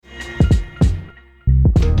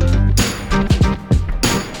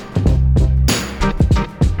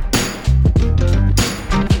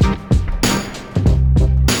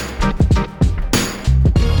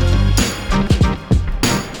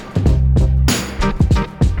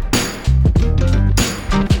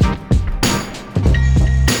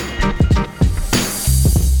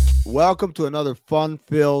welcome to another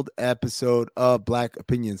fun-filled episode of Black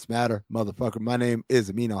Opinions Matter, motherfucker. My name is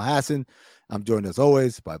Amin Al-Hassan. I'm joined as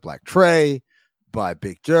always by Black Trey, by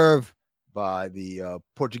Big Jerv, by the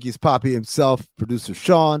Portuguese Poppy himself, producer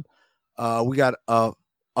Sean. We got a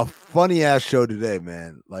funny-ass show today,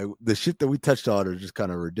 man. Like, the shit that we touched on is just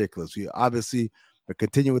kind of ridiculous. We obviously are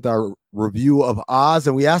continuing with our review of Oz,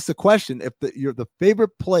 and we asked the question, if your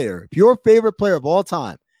favorite player of all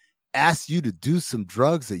time asked you to do some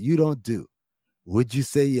drugs that you don't do, would you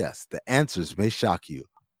say yes? The answers may shock you.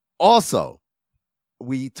 Also,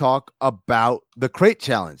 we talk about the crate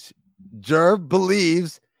challenge. Jerv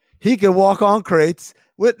believes he can walk on crates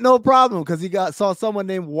with no problem because he saw someone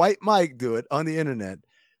named White Mike do it on the internet.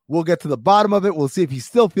 We'll get to the bottom of it. We'll see if he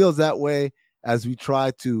still feels that way as we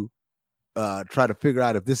try to figure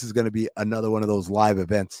out if this is going to be another one of those live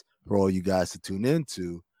events for all you guys to tune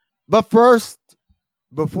into. But first,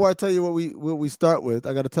 before I tell you what we start with,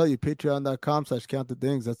 I got to tell you,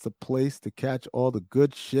 patreon.com/countthedings. That's the place to catch all the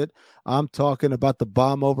good shit. I'm talking about the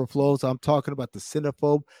bomb overflows. I'm talking about the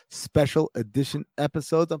Cinephobe special edition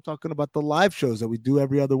episodes. I'm talking about the live shows that we do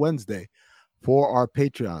every other Wednesday for our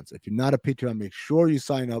Patreons. If you're not a Patreon, make sure you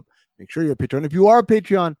sign up. Make sure you're a Patreon. If you are a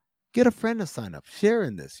Patreon, get a friend to sign up. Share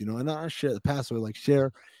in this, and not share the password, like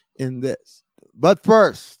share in this. But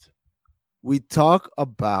first, we talk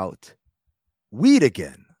about weed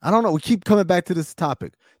again. I don't know. We keep coming back to this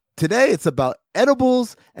topic. Today, it's about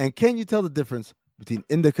edibles, and can you tell the difference between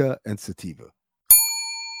indica and sativa?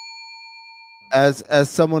 As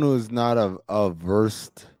someone who is not a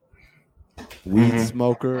versed weed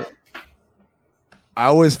smoker, I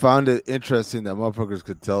always found it interesting that motherfuckers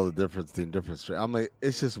could tell the difference between different strains. I'm like,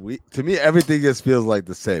 it's just weed. To me, everything just feels like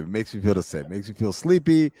the same. It makes me feel the same. It makes me feel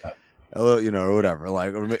sleepy, a little, or whatever,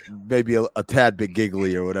 like, or maybe a tad bit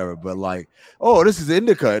giggly or whatever, but like, oh, this is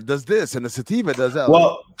indica, it does this, and the sativa does that.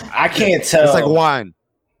 Well, I can't tell. It's like wine.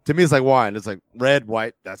 To me, it's like wine. It's like red,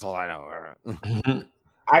 white. That's all I know.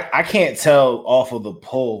 I can't tell off of the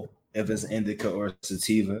pull if it's indica or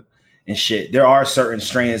sativa and shit. There are certain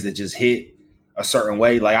strains that just hit a certain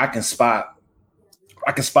way. Like I can spot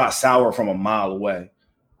sour from a mile away,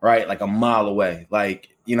 right? Like a mile away. Like,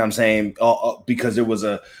 you know what I'm saying? Because there was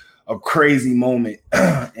a crazy moment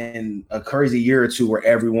and a crazy year or two where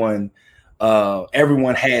everyone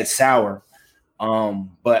had sour.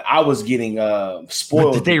 But I was getting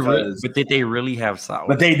spoiled. But did they really have sour?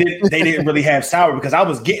 But they didn't really have sour because I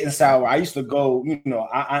was getting sour. I used to go,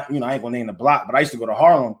 I ain't gonna name the block, but I used to go to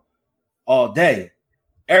Harlem all day,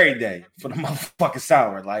 every day for the motherfucking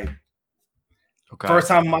sour. Like, okay. First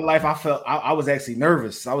time in my life, I felt I was actually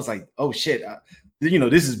nervous. I was like, oh shit.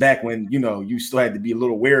 This is back when, you still had to be a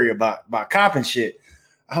little wary about cop and shit.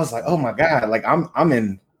 I was like, oh my God, like I'm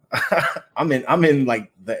in I'm in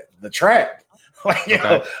like the trap. Like,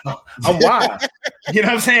 okay. I'm wild. You know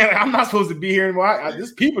what I'm saying? Like, I'm not supposed to be here anymore.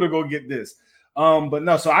 There's people to go get this. But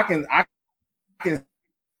no, so I can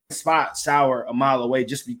spot sour a mile away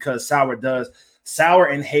just because sour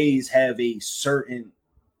and haze have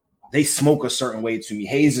they smoke a certain way to me.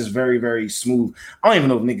 Haze is very, very smooth. I don't even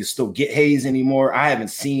know if niggas still get haze anymore. I haven't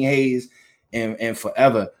seen haze in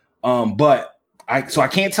forever. But I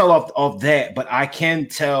can't tell off that, but I can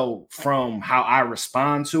tell from how I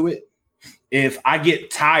respond to it. If I get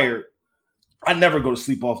tired, I never go to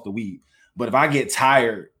sleep off the weed. But if I get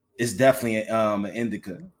tired, it's definitely an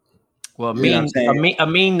indica. Well,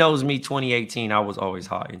 Amin knows me 2018. I was always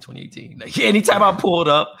high in 2018. Like, anytime I pulled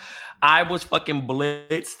up, I was fucking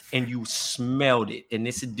blitzed and you smelled it. And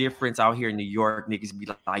it's a difference out here in New York. Niggas be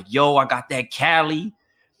like, yo, I got that Cali.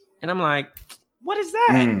 And I'm like, what is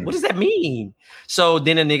that? What does that mean? So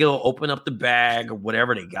then a nigga will open up the bag or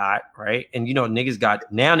whatever they got, right? And niggas got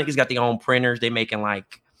their own printers. They making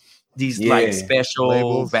like these like special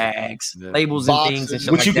labels, bags, labels and things and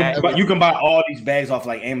shit like that. But you can buy all these bags off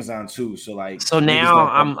like Amazon too. So like, so now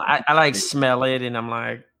I like smell it and I'm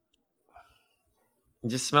like, it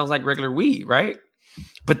just smells like regular weed, right?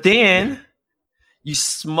 But then you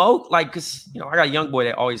smoke like, cause I got a young boy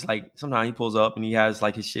that always like, sometimes he pulls up and he has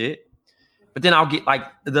like his shit. But then I'll get like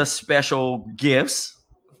the special gifts,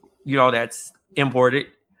 that's imported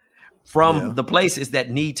from the places that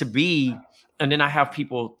need to be. And then I have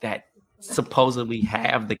people that supposedly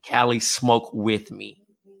have the Cali smoke with me.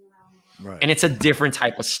 Right. And it's a different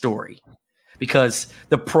type of story because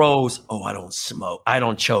the pros, I don't smoke, I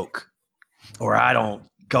don't choke, or I don't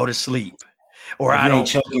go to sleep, or I don't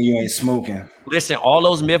choking, you ain't smoking. Listen, all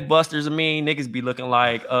those Mythbusters, niggas be looking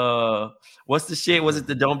like, what's the shit? Was it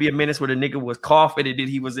the Don't Be a Menace where the nigga was coughing and then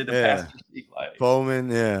he was in the passenger seat? Like,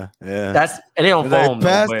 foaming, yeah. And they don't foam.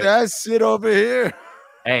 Pass that shit over here.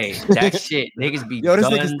 Hey, that shit, niggas be Yo, this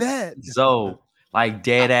nigga's dead. Dunzo, like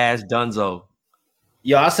dead ass Dunzo.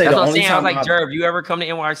 Yo, I say That's the what I'm only saying. I was time like, Jerv, you ever come to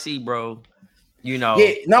NYC, bro? You know,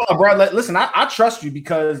 yeah, no, bro. Listen, I trust you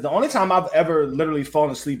because the only time I've ever literally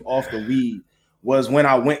fallen asleep off the weed was when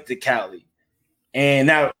I went to Cali. And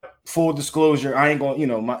now, full disclosure, I ain't going. You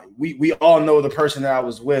know, we all know the person that I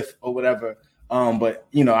was with or whatever. But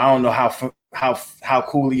you know, I don't know how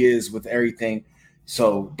cool he is with everything.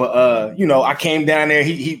 So, but you know, I came down there.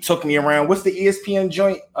 He took me around. What's the ESPN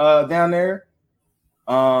joint down there?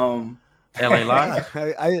 LA Live.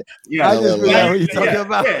 I Yeah, just realized what you're talking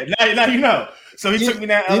about. Yeah, now you know. So he took me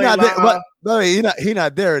down. He LA not Live. there, but he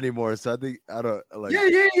not there anymore. So I think I don't like. Yeah,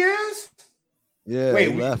 he is. Yeah,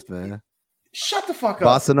 Wait, he left, man. Shut the fuck up.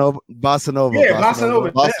 Bossa Nova. Yeah, Bossa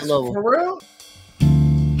Nova. Bossa Nova. For real?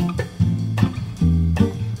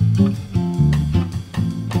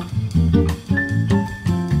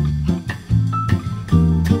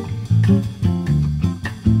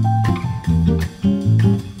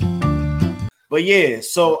 But yeah,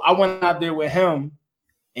 so I went out there with him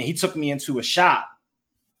and he took me into a shop.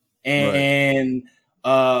 And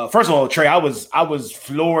first of all, Trey, I was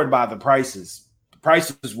floored by the prices. The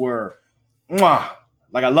prices were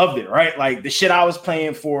like I loved it, right? Like the shit I was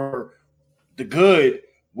paying for the good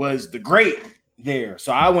was the great there.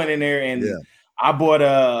 So I went in there and I bought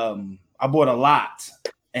a lot.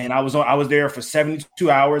 And I was there for 72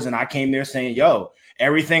 hours and I came there saying, yo,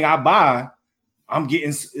 everything I buy, I'm getting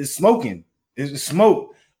is smoking. It's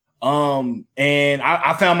smoke. And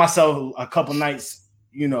I found myself a couple nights,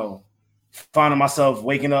 you know, finding myself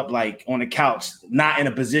waking up like on the couch, not in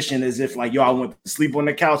a position as if like, yo, I went to sleep on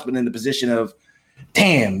the couch, but in the position of,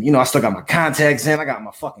 damn, you know, I still got my contacts in. I got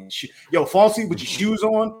my fucking shoe. Yo, falling asleep with your shoes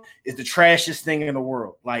on is the trashiest thing in the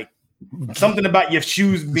world. Like something about your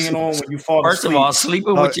shoes being on when you fall asleep. First of all,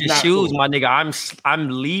 sleeping with your shoes, cool. my nigga, I'm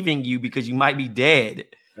leaving you because you might be dead.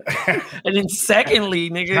 And then secondly,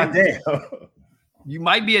 nigga, goddamn. You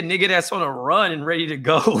might be a nigga that's on a run and ready to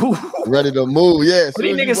go. Ready to move, yeah. But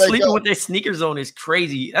these niggas sleeping with their sneakers on is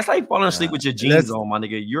crazy. That's like falling asleep with your jeans on, my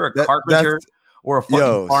nigga. You're a carpenter or a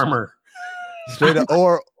fucking farmer. Straight up,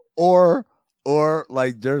 or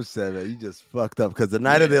like Jerv said, man, you just fucked up because the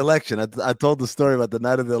night of the election, I told the story about the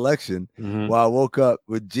night of the election. While I woke up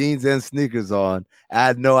with jeans and sneakers on, I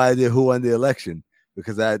had no idea who won the election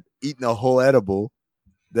because I had eaten a whole edible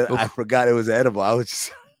that I forgot it was an edible. I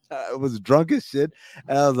was drunk as shit,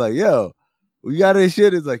 and I was like, "Yo, we got this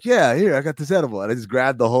shit." It's like, "Yeah, here, I got this edible," and I just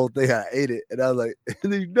grabbed the whole thing. I ate it, and I was like,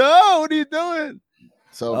 "No, what are you doing?"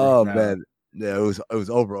 So, man, yeah, it was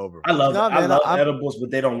over. I love edibles,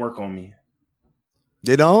 but they don't work on me.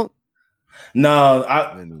 They don't? No,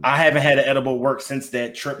 I haven't had an edible work since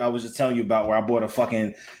that trip I was just telling you about, where I bought a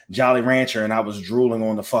fucking Jolly Rancher and I was drooling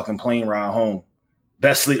on the fucking plane ride home.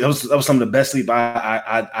 Best sleep. That was some of the best sleep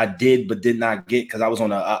I did, but did not get because I was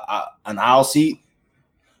on an aisle seat,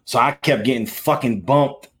 so I kept getting fucking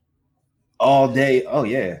bumped all day. Oh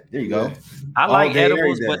yeah, there you go. I like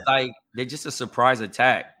edibles, but like they're just a surprise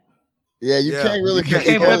attack. Yeah, you can't really. You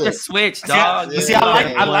can't flip the switch, dog. See,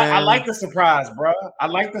 I like the surprise, bro. I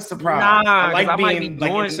like the surprise. I like might be being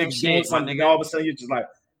doing like some shit, something. All of a sudden, you're just like,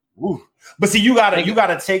 woo. But see, you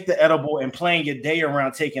gotta take the edible and plan your day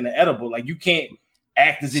around taking the edible. Like you can't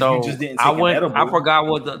act as if you just didn't take an edible. I forgot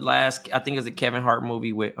what the last. I think it was a Kevin Hart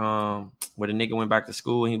movie with where the nigga went back to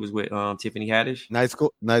school and he was with Tiffany Haddish. Night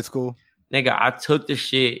school. Nigga, I took the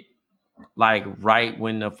shit like right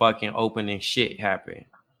when the fucking opening shit happened.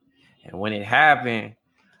 And when it happened,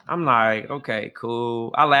 I'm like, okay,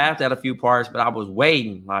 cool. I laughed at a few parts, but I was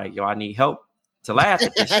waiting. Like, yo, I need help to laugh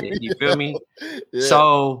at this shit. You feel me? Yeah.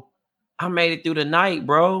 So I made it through the night,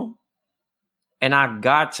 bro. And I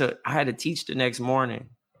had to teach the next morning.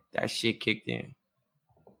 That shit kicked in.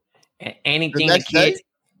 And anything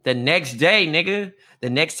the next day, nigga, the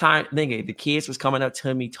next time, nigga, the kids was coming up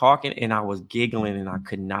to me talking and I was giggling and I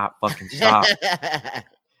could not fucking stop.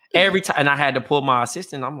 Every time, and I had to pull my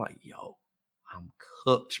assistant. I'm like, yo, I'm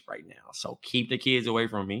cooked right now. So keep the kids away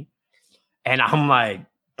from me. And I'm like,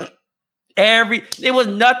 it was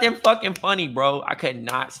nothing fucking funny, bro. I could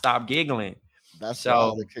not stop giggling. That's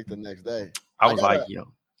why they kicked the next day. I was like,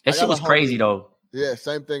 yo, that shit was crazy though. Yeah,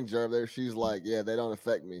 same thing, Jerv. There, she's like, yeah, they don't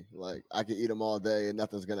affect me. Like, I can eat them all day and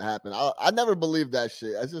nothing's gonna happen. I never believed that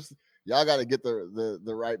shit. It's just y'all got to get the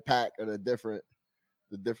right pack or the different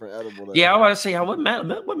edible. Yeah, I want to say, what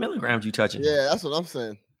milligrams you touching? Yeah, that's what I'm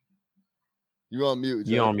saying. You on mute?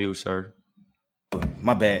 You on mute, sir?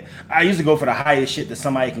 My bad. I used to go for the highest shit that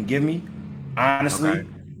somebody can give me, honestly,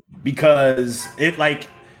 because it like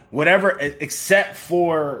whatever, except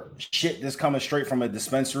for shit that's coming straight from a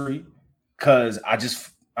dispensary. Because I just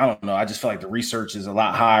I don't know. I just feel like the research is a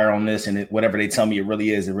lot higher on this, and whatever they tell me, it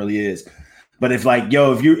really is. It really is. But if like,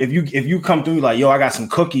 yo, if you come through like, yo, I got some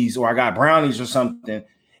cookies or I got brownies or something,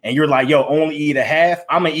 and you're like, yo, only eat a half,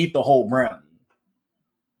 I'm gonna eat the whole brownie.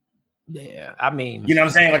 Yeah, I mean, you know what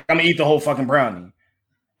I'm saying? Like, I'm gonna eat the whole fucking brownie,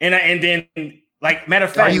 and then like, matter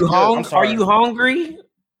of fact, are you hungry? Are you hungry?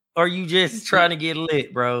 Or are you just trying to get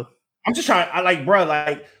lit, bro? I'm just trying. I like, bro,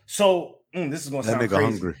 like, so this is gonna sound crazy.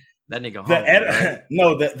 Hungry. That nigga hungry. Right?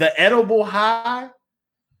 No, the edible high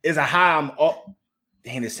is a high.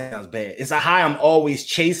 Damn, it sounds bad. It's a high I'm always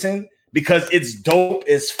chasing because it's dope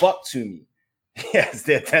as fuck to me. Yes,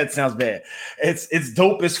 that sounds bad. It's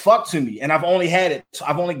dope as fuck to me, and I've only had it.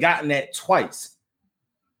 I've only gotten that twice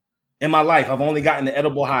in my life. I've only gotten the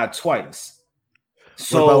edible high twice.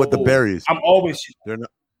 So what about with the berries? I'm always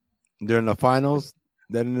they're in the finals.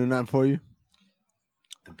 They didn't do nothing for you.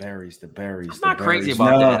 The berries. I'm not crazy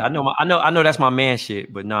about that. I know that's my man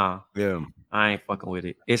shit, but nah. Yeah. I ain't fucking with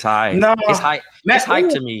it. It's high. No, it's high. It's hype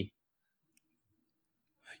to me.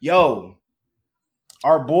 Yo,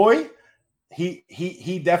 our boy,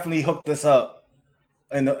 he definitely hooked us up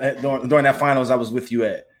during that finals I was with you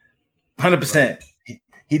at. 100%.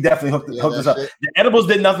 He definitely hooked us up. The edibles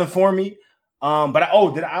did nothing for me. But I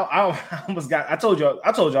almost got. I told you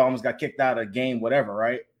I almost got kicked out of a game, whatever,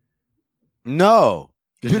 right? No,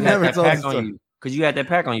 you never told us because you had that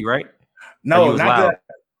pack on you, right? No, not loud?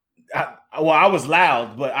 That. I was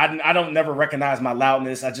loud, but I don't never recognize my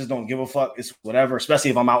loudness. I just don't give a fuck. It's whatever. Especially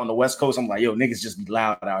if I'm out on the West Coast, I'm like, yo, niggas just be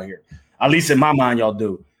loud out here. At least in my mind, y'all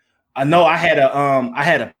do. I know I had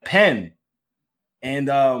a pen, and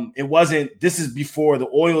it wasn't. This is before the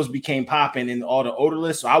oils became popping and all the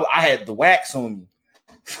odorless. So I had the wax on me.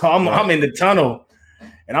 So I'm in the tunnel,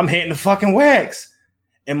 and I'm hitting the fucking wax.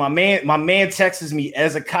 And my man texts me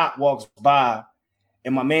as a cop walks by,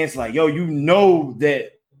 and my man's like, yo, you know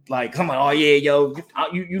that. Like, come on, oh yeah, yo,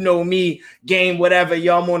 you know me, game, whatever,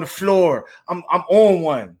 yo, I'm on the floor, I'm on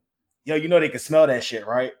one, yo, you know they can smell that shit,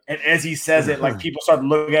 right? And as he says it, like people start to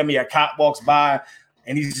look at me, a cop walks by,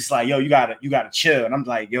 and he's just like, yo, you gotta chill, and I'm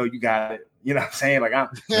like, yo, you got it, you know what I'm saying? Like I'm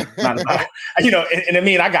not about, you know, and I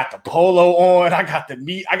mean, I got the polo on, I got the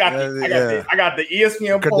meat, I got the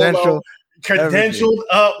ESPN polo, credentialed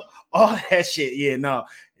up, all that shit, yeah, no,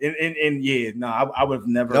 and yeah, no, I would have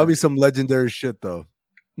never. That'll be some legendary shit though.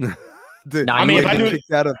 Dude, I mean, if I knew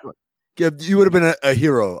you would have been a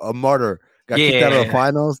hero, a martyr. Got kicked out of the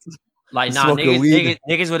finals. Like, nah,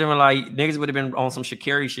 niggas would have been on some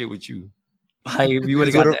Sha'Carri shit with you. Like, if you would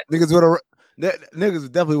have got that.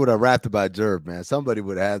 Niggas definitely would have rapped about Jerv, man. Somebody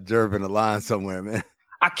would have had Jerv in a line somewhere, man.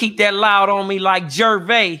 I keep that loud on me like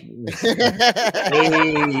Gervais.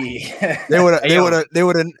 They would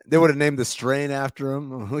have named the strain after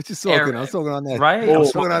him. What you smoking? I'm smoking on that. Right? I'm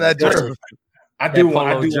smoking on that Jerv. I do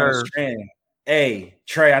want a strand. Hey,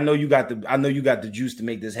 Trey, I know you got the juice to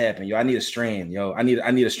make this happen, yo. I need a strand, yo. I need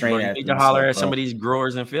a strand. Bro, you need to holler at some of these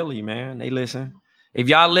growers in Philly, man. They listen. If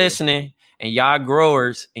y'all listening and y'all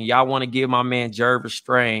growers and y'all want to give my man Jerv a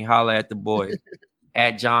strain, holler at the boy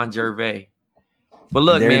at John Gervais. But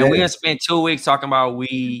look, man, we're gonna spend 2 weeks talking about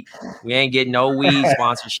weed. We ain't getting no weed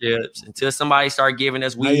sponsorships until somebody start giving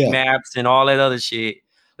us weed maps and all that other shit.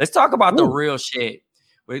 Let's talk about the real shit.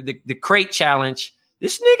 The crate challenge.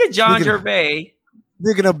 This nigga John Gervais,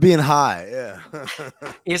 thinking of being high,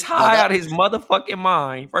 is high out of his motherfucking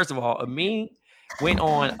mind. First of all, Amin went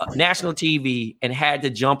on national TV and had to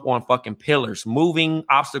jump on fucking pillars, moving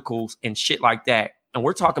obstacles and shit like that. And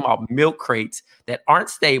we're talking about milk crates that aren't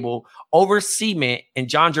stable over cement. And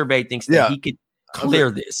John Gervais thinks that he could clear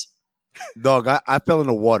this. Dog, I fell in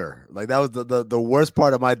the water. Like that was the worst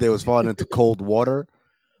part of my day was falling into cold water.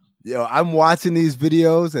 Yo, I'm watching these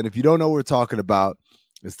videos, and if you don't know what we're talking about,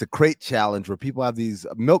 it's the crate challenge where people have these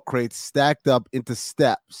milk crates stacked up into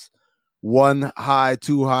steps. 1 high,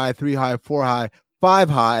 2 high, 3 high, 4 high, 5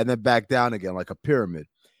 high, and then back down again like a pyramid.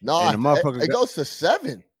 No, it goes to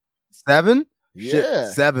 7. 7? Yeah. Shit,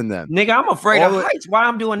 7 then. Nigga, I'm afraid of heights. Why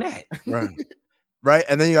I'm doing that? Right. Right.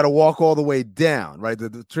 And then you got to walk all the way down. Right.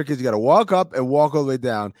 The trick is you got to walk up and walk all the way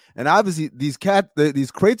down. And obviously these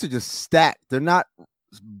crates are just stacked. They're not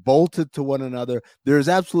bolted to one another. There's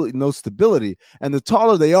absolutely no stability. And the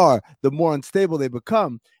taller they are, the more unstable they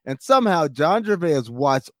become. And somehow John Gervais has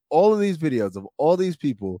watched all of these videos of all these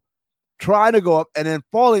people trying to go up and then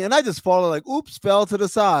falling. And I just falling like, oops, fell to the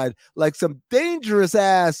side. Like some dangerous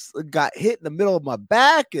ass got hit in the middle of my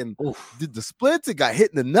back and did the splits and got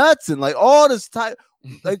hit in the nuts and like all this type,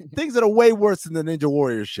 like things that are way worse than the Ninja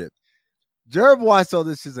Warrior shit. Jerv watched all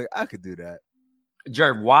this. She's like, I could do that.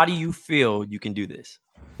 Jerv, why do you feel you can do this?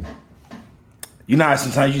 You know how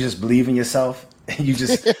sometimes you just believe in yourself you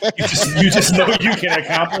just know you can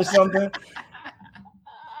accomplish something.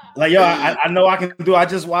 Like, yo, I know I can do. I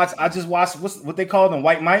just watched what they call them,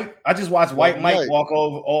 White Mike. I just watched White Mike walk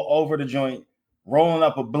over the joint, rolling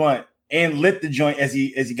up a blunt and lit the joint as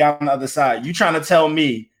he got on the other side. You trying to tell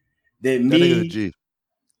me that me?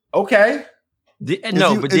 Okay.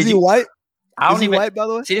 Is he white? I don't even white, by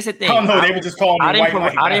the way. See, this is the thing. Oh no, they were just calling me White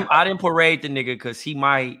Mike. I didn't parade the nigga because he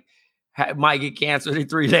might get canceled in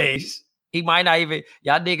 3 days. He might not even.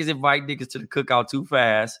 Y'all niggas invite niggas to the cookout too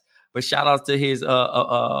fast. But shout outs to his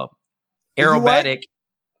aerobatic.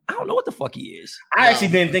 I don't know what the fuck he is. I actually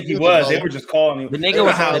didn't think he was. They were just calling him. The nigga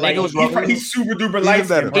was he's super duper light.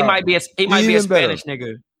 He might be a Spanish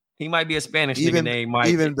nigga. He might be a Spanish nigga named Mike.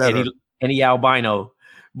 Even better. And he albino.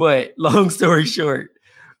 But long story short,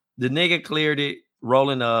 the nigga cleared it,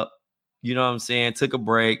 rolling up. You know what I'm saying? Took a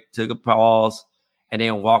break, took a pause, and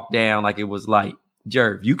then walked down like it was light.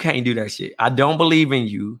 Jerv, you can't do that shit. I don't believe in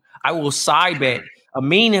you. I will side bet.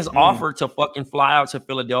 Amin has offered to fucking fly out to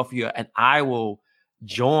Philadelphia, and I will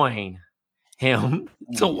join him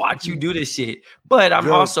to watch you do this shit. But I'm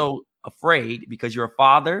also afraid because you're a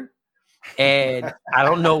father, and I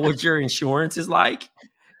don't know what your insurance is like,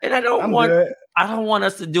 and I don't want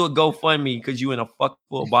us to do a GoFundMe because you in a fuck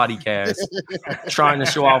full body cast trying to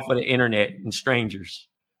show off for the internet and strangers.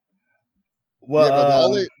 Well,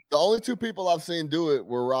 but the only 2 people I've seen do it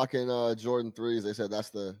were rocking Jordan 3s. They said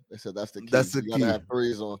that's the key. That's the key. You key. gotta have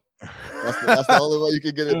 3s on. That's the only way you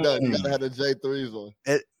can get it done. You gotta have the J3s on.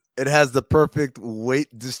 It has the perfect weight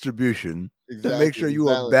distribution to make sure you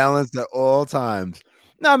are balanced at all times.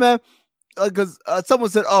 Nah, man, because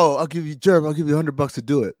someone said, "Oh, I'll give you $100 to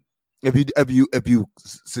do it if you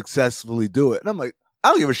successfully do it." And I'm like, I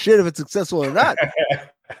don't give a shit if it's successful or not.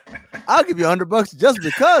 I'll give you $100 just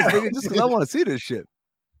because, nigga, just because I want to see this shit.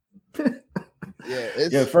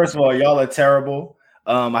 Yeah. First of all, y'all are terrible.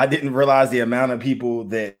 I didn't realize the amount of people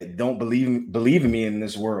that don't believe in me in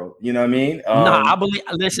this world. You know what I mean? I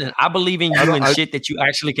believe in you and shit that you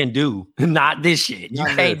actually can do. Not this shit. You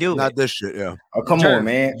can't do it. Not this shit. Yeah. Oh, come on,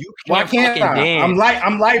 man. Why can't I? Dance.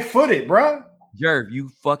 I'm light-footed, bro. Jerv, you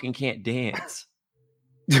fucking can't dance.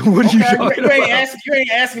 What are you talking about? You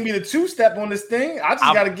ain't asking me to 2-step on this thing. I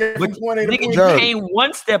just got to get from point A to point B. You ain't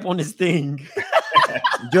 1 step on this thing.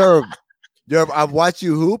 Jerv, I've watched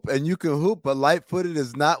you hoop, and you can hoop, but light-footed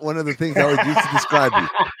is not one of the things I would use to describe you.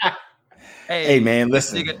 Hey man,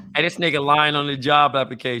 listen. This nigga lying on the job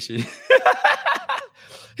application.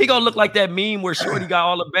 He gonna look like that meme where Shorty got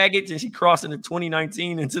all the baggage and she crossing in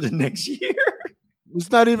 2019 into the next year. It's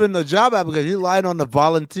not even the job application. You lied on the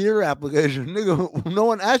volunteer application. Nigga, no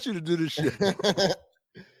one asked you to do this shit.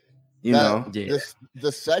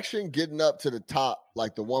 The section getting up to the top,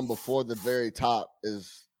 like the one before the very top,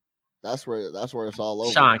 that's where it's all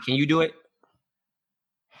over. Sean, can you do it?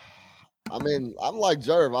 I mean, I'm like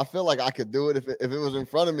Jerv. I feel like I could do it if it was in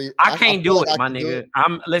front of me. I can't do it, my nigga.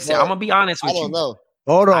 I'm gonna be honest with you. I don't know.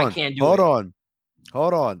 Hold on. I can't do it.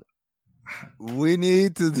 Hold on. We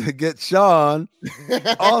need to get Sean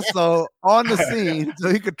also on the scene so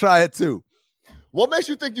he could try it too. What makes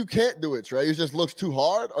you think you can't do it, Trey? It just looks too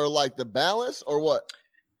hard, or like the balance, or what?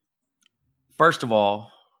 First of all,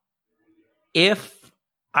 if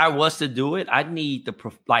I was to do it, I'd need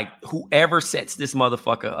whoever sets this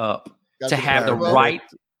motherfucker up to have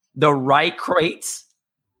the right crates.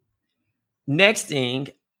 Next thing,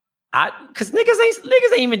 because niggas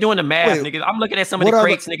ain't even doing the math, niggas. I'm looking at some of the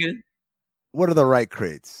crates, nigga. What are the right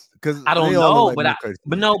crates? Because I don't know, but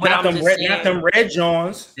not them red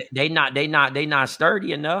Johns. They not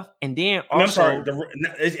sturdy enough. And then also, I'm sorry,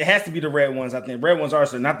 it has to be the red ones. I think red ones are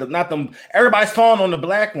so not them. Everybody's falling on the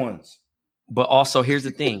black ones. But also, here's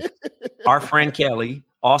the thing: our friend Kelly,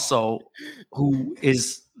 also, who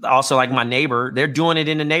is also like my neighbor, they're doing it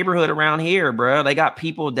in the neighborhood around here, bro. They got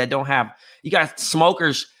people that don't have. You got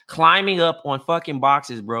smokers climbing up on fucking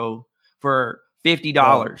boxes, bro, for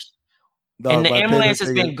 $50. And the ambulance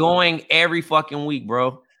has been going every fucking week,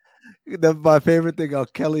 bro. That's my favorite thing on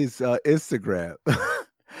Kelly's Instagram.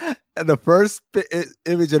 And the first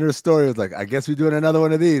image in her story was like, I guess we're doing another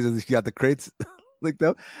one of these. And she got the crates linked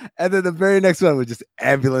up. And then the very next one was just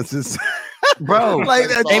ambulances. Bro, like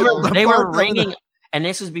they were ringing. And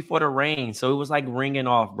this was before the rain. So it was like ringing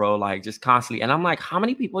off, bro, like just constantly. And I'm like, how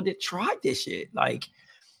many people did try this shit? Like,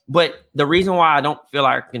 but the reason why I don't feel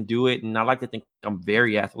like I can do it, and I like to think I'm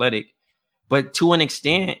very athletic, but to an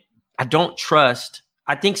extent, I don't trust.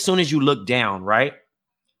 I think as soon as you look down, right,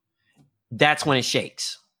 that's when it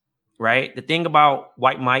shakes, right? The thing about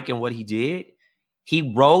White Mike and what he did,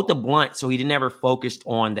 He rolled the blunt, so he never focused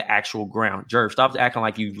on the actual ground. Jerv, stop acting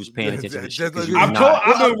like you was paying attention to shit. I've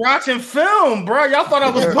been watching film, bro. Y'all thought I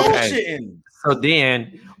was bullshitting. So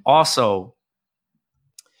then, also,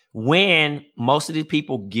 when most of the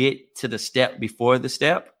people get to the step before the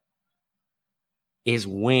step is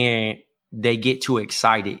when they get too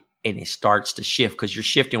excited and it starts to shift because you're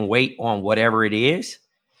shifting weight on whatever it is.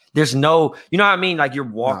 There's no, you know what I mean? Like you're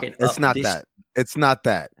walking. No, it's not that. It's not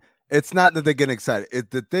that. It's not that they're getting excited.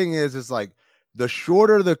 The thing is like the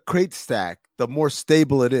shorter the crate stack, the more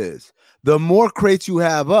stable it is. The more crates you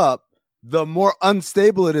have up, the more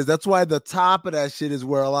unstable it is. That's why the top of that shit is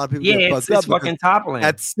where a lot of people get fucked up. It's fucking toppling.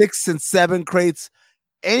 At 6 and 7 crates,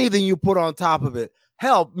 anything you put on top of it,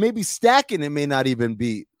 hell, maybe stacking it may not even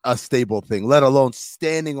be a stable thing, let alone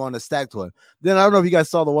standing on a stacked one. Then I don't know if you guys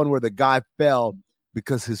saw the one where the guy fell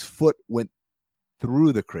because his foot went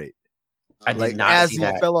through the crate. I like did not as see he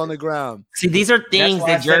that. fell on the ground. See, these are things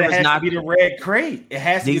that Jerv is not be the red crate. It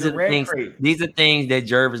has to be the red crate. These are things that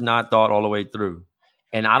Jerv has not thought all the way through.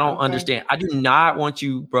 And I don't understand. I do not want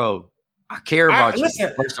you, bro. I care about you.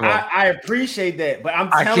 Listen, first of all, I appreciate that, but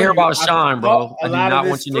I care about Sean, bro. I do not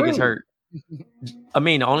want you niggas hurt. I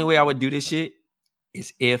mean, the only way I would do this shit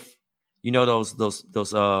is if you know those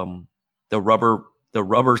the rubber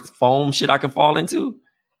foam shit I can fall into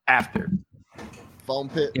after. Foam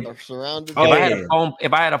pit or surrounded.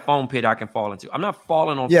 If I had a foam pit I can fall into. I'm not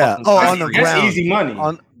falling on on the ground. That's easy money.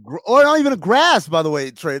 Or not even a grass, by the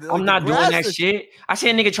way, Trey. Like I'm not doing that shit. I see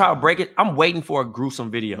a nigga try to break it. I'm waiting for a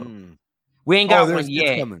gruesome video. We ain't got one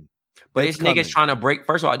yet. But this nigga's trying to break.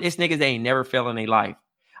 First of all, this niggas they ain't never fell in their life.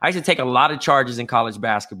 I used to take a lot of charges in college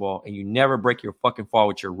basketball, and you never break your fucking fall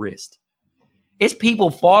with your wrist. It's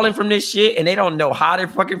people falling from this shit, and they don't know how they're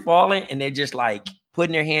fucking falling, and they're just like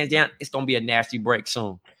putting their hands down. It's gonna be a nasty break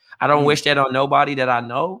soon. I don't wish that on nobody that I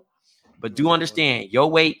know, but do understand your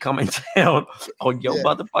weight coming down on your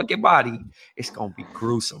motherfucking body. It's gonna be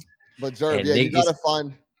gruesome. But Jerv, you gotta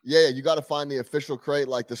find the official crate,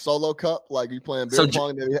 like the solo cup, like you playing beer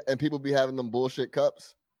pong, and people be having them bullshit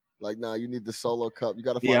cups. Like, nah, you need the solo cup. You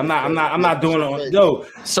gotta find. Yeah, I'm not doing it on. Yo,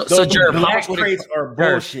 so Jerv, black crates are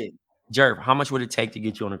bullshit. Jerv, how much would it take to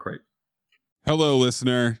get you on a crate? Hello,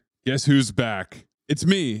 listener. Guess who's back? It's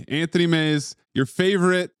me, Anthony Mays, your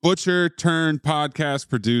favorite butcher turned podcast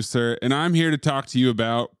producer, and I'm here to talk to you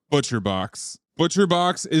about ButcherBox.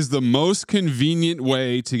 ButcherBox is the most convenient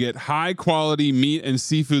way to get high quality meat and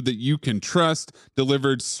seafood that you can trust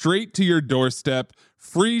delivered straight to your doorstep,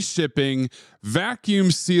 free shipping,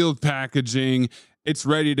 vacuum sealed packaging. It's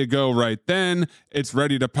ready to go right then. It's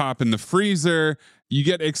ready to pop in the freezer. You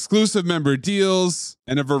get exclusive member deals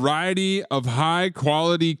and a variety of high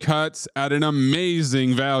quality cuts at an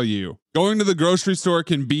amazing value. Going to the grocery store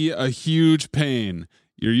can be a huge pain.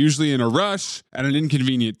 You're usually in a rush at an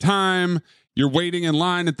inconvenient time. You're waiting in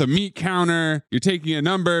line at the meat counter. You're taking a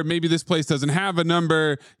number. Maybe this place doesn't have a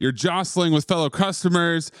number. You're jostling with fellow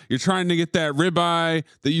customers. You're trying to get that ribeye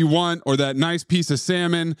that you want or that nice piece of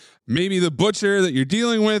salmon. Maybe the butcher that you're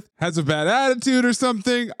dealing with has a bad attitude or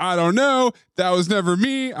something. I don't know. That was never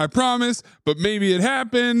me, I promise. But maybe it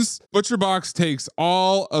happens. ButcherBox takes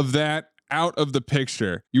all of that out of the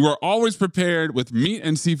picture. You are always prepared with meat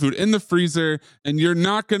and seafood in the freezer, and you're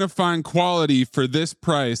not going to find quality for this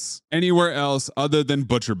price anywhere else other than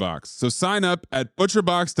ButcherBox. So sign up at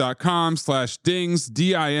butcherbox.com/dings,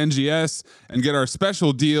 D-I-N-G-S, and get our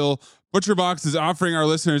special deal. ButcherBox is offering our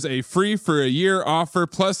listeners a free for a year offer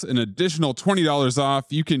plus an additional $20 off.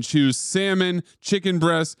 You can choose salmon, chicken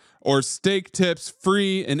breast, or steak tips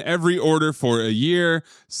free in every order for a year.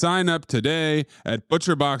 Sign up today at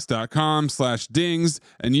butcherbox.com/dings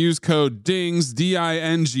and use code DINGS,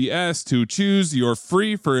 D-I-N-G-S, to choose your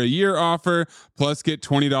free for a year offer plus get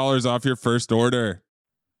 $20 off your first order.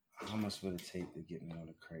 How much would it take to get me on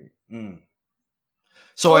a crate?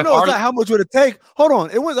 So how much would it take? Hold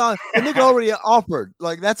on. It was on. The nigga already offered.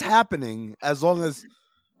 Like, that's happening as long as,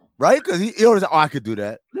 right? Because he already said, I could do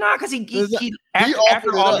that. Nah, because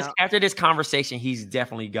after this conversation, he's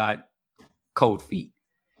definitely got cold feet.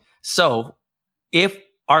 So if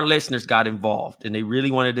our listeners got involved and they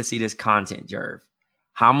really wanted to see this content, Jerv,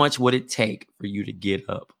 how much would it take for you to get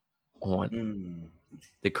up on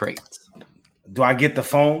the crates? Do I get the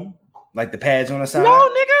phone? Like the pads on the side? No,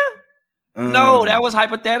 nigga. No, that was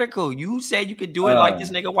hypothetical. You said you could do it like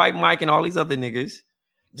this nigga White Mike and all these other niggas.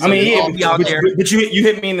 So but you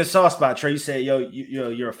hit me in the soft spot, Trey. You said,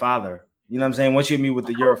 you're a father. You know what I'm saying? Once you hit me with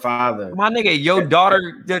you're a father. My nigga, your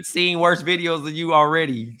daughter that's seen worse videos than you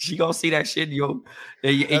already. She gonna see that shit in your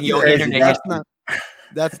internet.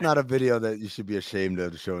 That's not a video that you should be ashamed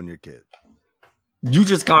of showing your kid. You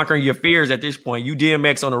just conquering your fears at this point. You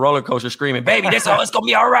DMX on the roller coaster screaming, baby, it's gonna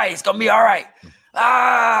be all right. It's gonna be all right.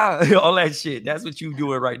 Ah, all that shit. That's what you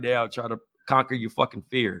doing right now, trying to conquer your fucking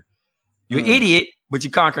fear. You're an idiot, but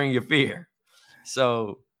you're conquering your fear.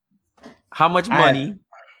 So how much money?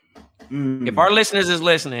 If our listeners is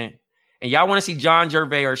listening and y'all want to see John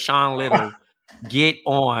Gervais or Sean Little get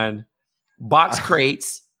on box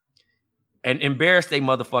crates and embarrass their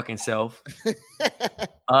motherfucking self,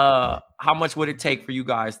 how much would it take for you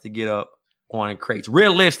guys to get up on crates?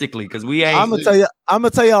 Realistically, because we ain't. I'm gonna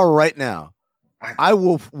tell y'all right now. I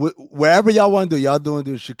will wherever y'all want to do. Y'all doing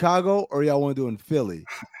in Chicago or y'all want to do in Philly?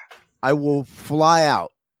 I will fly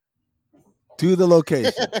out to the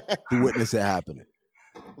location to witness it happening.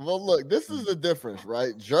 Well, look, this is the difference,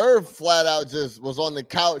 right? Jerv flat out just was on the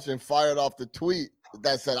couch and fired off the tweet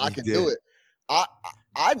that said, "I can do it."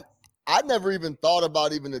 I never even thought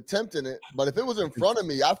about even attempting it, but if it was in front of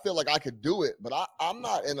me, I feel like I could do it. But I'm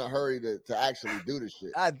not in a hurry to actually do this shit.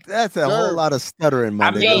 That's a whole lot of stuttering, my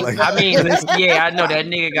nigga. I know that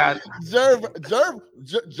nigga got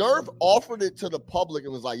Jerv offered it to the public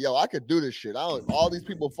and was like, "Yo, I could do this shit. All these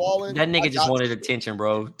people falling." That nigga just wanted attention,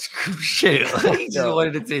 bro. Shit, he just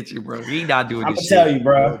wanted attention, bro. He not doing this shit. I'm gonna tell you,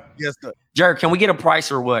 bro. Yes, sir. Jerk, can we get a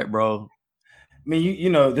price or what, bro? I mean, you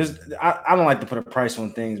know, I don't like to put a price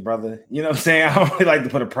on things, brother. You know what I'm saying? I don't really like to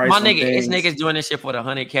put a price on things. It's niggas doing this shit for the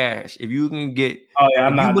 100 cash. If you can get, oh yeah,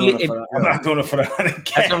 I'm not doing it for the 100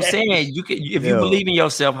 cash. That's what I'm saying. You can, if you believe in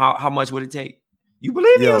yourself, how much would it take? You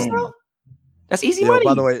believe in yourself? That's easy money.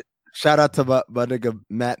 By the way, shout out to my nigga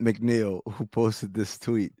Matt McNeil who posted this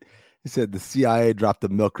tweet. He said the CIA dropped the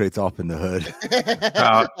milk crates off in the hood.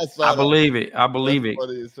 I believe it. I believe it.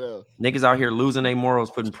 Funny as hell. Niggas out here losing their morals,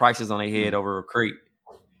 putting prices on their head over a crate.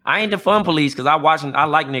 I ain't the fun police because I like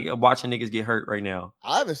watching niggas get hurt right now.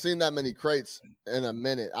 I haven't seen that many crates in a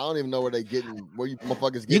minute. I don't even know where you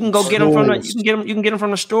motherfuckers get. You can go get them from you can get them from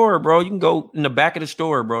the store, bro. You can go in the back of the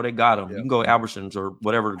store, bro. They got them. Yeah. You can go to Albertsons or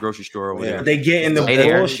whatever the grocery store over there. They get in the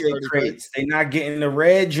bullshit crates. They not getting the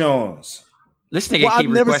red Johns. This nigga keep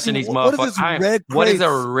requesting these motherfuckers. What is a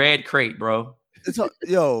red crate, bro?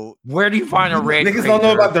 Where do you find a red crate? Niggas don't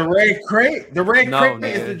know about the red crate. The red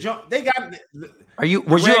crate is the junk. They got.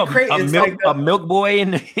 Was you a milk boy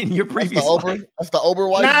in your previous life? That's the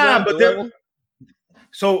Oberweis. Nah, but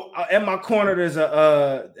so at my corner,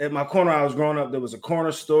 at my corner I was growing up, there was a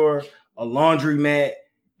corner store, a laundromat,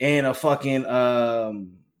 and a fucking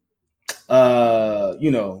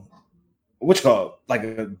what's called like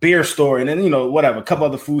a beer store, and then whatever, a couple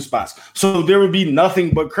other food spots. So there would be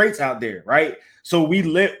nothing but crates out there, right? So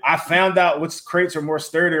I found out which crates are more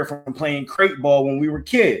sturdier from playing crate ball when we were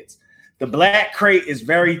kids. The black crate is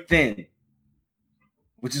very thin,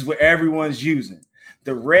 which is what everyone's using.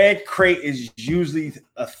 The red crate is usually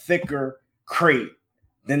a thicker crate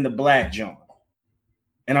than the black John.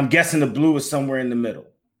 And I'm guessing the blue is somewhere in the middle.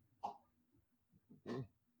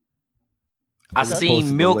 I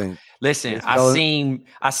seen milk. Listen, I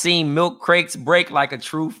seen milk crates break like a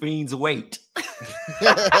true fiend's weight. Hey,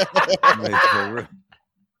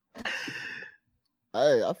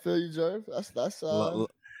 I feel you, Jerv. That's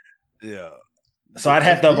yeah. So I'd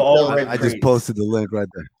have to have all red. I just posted the link right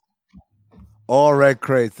there. All red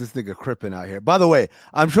crates. This nigga crippin' out here. By the way,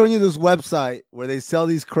 I'm showing you this website where they sell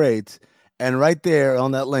these crates, and right there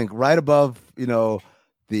on that link, right above, the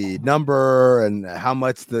number and how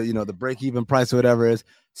much the break-even price or whatever is,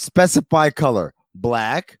 specify color: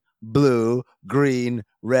 black, blue, green,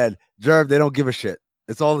 red. Jerv, they don't give a shit.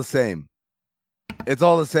 It's all the same. It's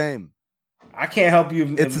all the same. I can't help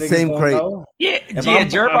you. It's the same crate. Know. Yeah,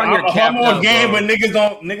 Jerv on your cap. I'm on game, but niggas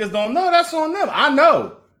don't know. That's on them. I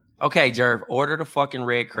know. Okay, Jerv, order the fucking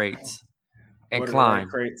red crates and climb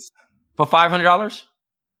crates for $500.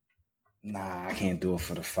 Nah, I can't do it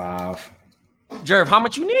for the $5. Jerv, how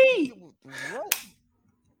much you need? Look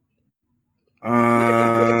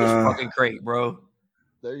at this fucking crate, bro.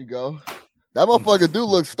 There you go. That motherfucker do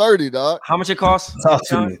look sturdy, dog. How much it costs? Talk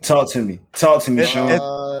to me,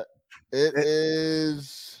 Sean. It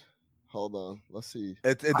is. Hold on. Let's see.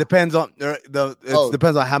 It depends on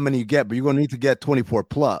depends on how many you get, but you're gonna need to get 24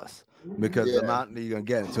 plus because the amount that you're gonna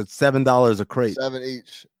get. So it's $7 a crate. 7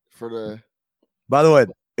 each for the. By the way,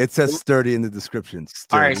 it says sturdy in the description.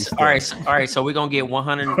 All right. So we're gonna get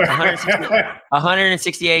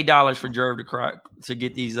 $168 for Jerv to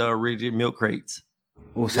get these rigid milk crates.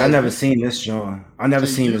 Oh, so I never seen this John. I never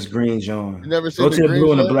seen this green John. You never seen the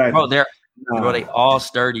blue and the black. Bro, they all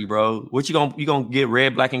sturdy, bro. What you gonna get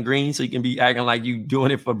red, black, and green so you can be acting like you doing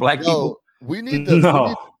it for black people? We need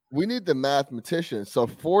the we need the mathematician. So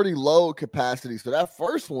 40 load capacity. So that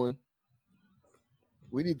first one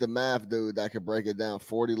We need the math dude that can break it down.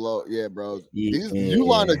 40 low. Yeah, bro. Yeah. You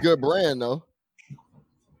line a good brand though.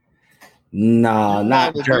 Nah,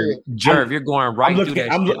 not Jerv, you're going right through that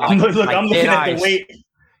shit. I'm looking at the weight.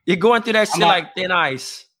 You're going through that shit like thin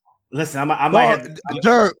ice. Listen, I might have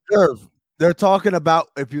Jerv. They're talking about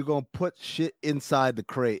if you're gonna put shit inside the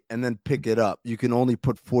crate and then pick it up, you can only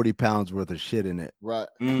put 40 pounds worth of shit in it. Right.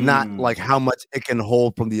 Not like how much it can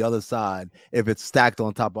hold from the other side if it's stacked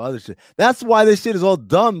on top of other shit. That's why this shit is all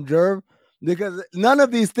dumb, Jerv, because none of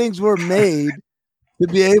these things were made to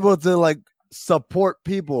be able to like support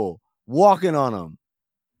people walking on them.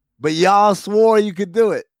 But y'all swore you could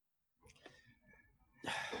do it.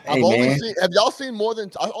 Hey, have y'all seen more than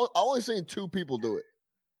I only seen 2 people do it.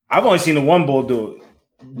 I've only seen the one bull do it.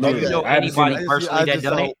 Do you know anybody personally that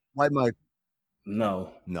done it? White Mike.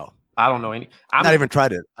 No. I don't know any. I've not even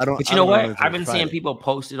tried it. I don't. But you know what? I've been seeing people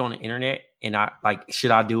post it on the internet, and I like,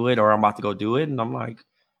 should I do it or I'm about to go do it? And I'm like,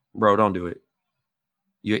 bro, don't do it.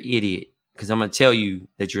 You're an idiot. Because I'm gonna tell you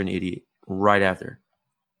that you're an idiot right after.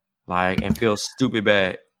 Like, and feel stupid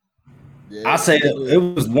bad. Yeah, I say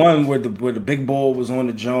it was one where the big bull was on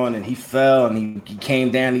the joint and he fell and he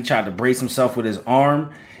came down. He tried to brace himself with his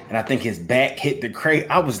arm, and I think his back hit the crate.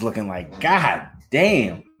 I was looking like, God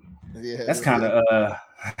damn. Yeah, that's kind of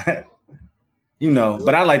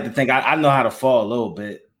But I like to think I know how to fall a little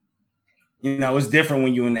bit. You know, it's different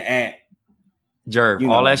when you're in the act. Jerv,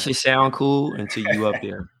 all that shit sound cool until you up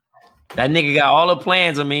there. That nigga got all the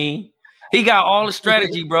plans. I mean, he got all the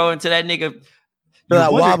strategy, bro. Until that nigga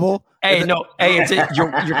that wobble. Hey,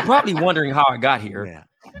 you're probably wondering how I got here. Yeah.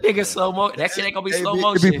 Nigga, slow mo. That shit ain't gonna be slow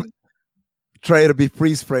motion. Trey, it'll be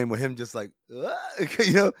freeze frame with him just like,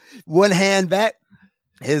 one hand back,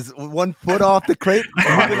 his one foot off the crate.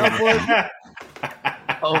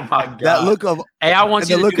 Oh my god! That look of I want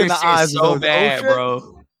you to do this shit so bad,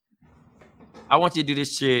 bro. I want you to do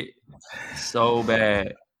this shit so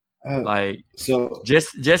bad, like so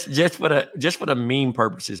just for the meme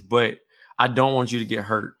purposes, but I don't want you to get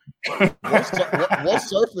hurt. What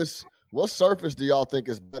surface do y'all think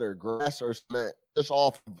is better, grass or cement? Just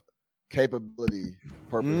off of capability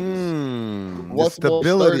purposes. What's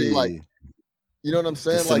stability? Like, you know what I'm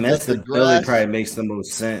saying? Like the grass probably makes the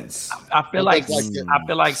most sense. I feel like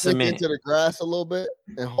cement into the grass a little bit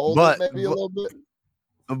and hold it maybe a little bit.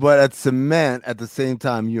 But at cement, at the same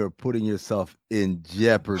time, you're putting yourself in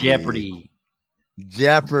jeopardy. If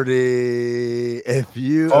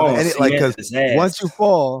you because once you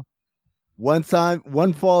fall, one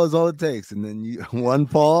fall is all it takes, and then one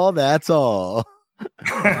fall, that's all.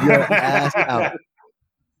 You're ass out.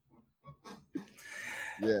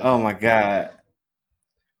 Yeah. Oh my god.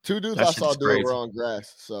 2 dudes I saw do it on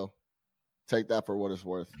grass, so take that for what it's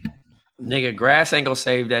worth. Nigga, grass ain't gonna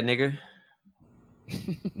save that nigga.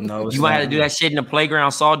 No, you might have to do that shit in the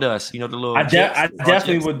playground sawdust. You know the little. I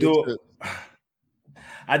definitely would do it.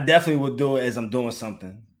 I definitely would do it as I'm doing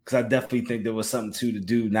something because I definitely think there was something to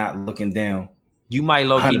do not looking down. You might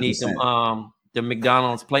low-key need some the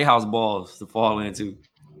McDonald's Playhouse balls to fall into.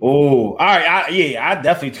 Oh, all right, I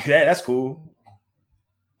definitely do that. That's cool.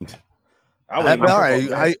 I'm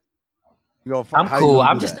cool.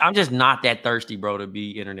 I'm just not that thirsty, bro, to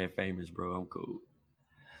be internet famous, bro. I'm cool.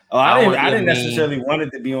 Oh, I didn't necessarily want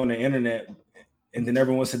it to be on the internet, and then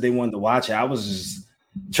everyone said they wanted to watch it. I was just,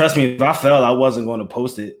 trust me, if I fell, I wasn't going to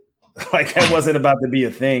post it. Like that wasn't about to be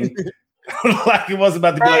a thing. Like it wasn't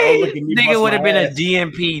about to be like, oh, look at me. Nigga would have been a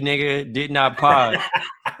DMP, nigga. Did not pod.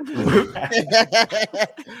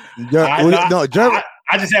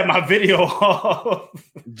 I just had my video off.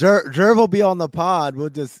 Jerv will be on the pod. We'll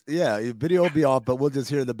just video will be off, but we'll just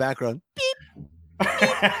hear in the background. Beep.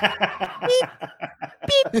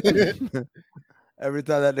 Beep. Beep. Every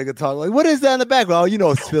time that nigga talk, like, what is that in the background? Oh, you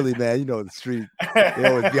know it's Philly, man. You know the street. They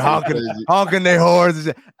always be honking their horns and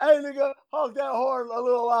shit. Hey, nigga, honk that horn a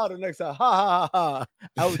little louder next time. Ha ha ha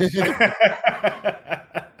ha.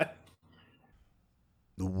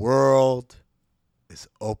 The world is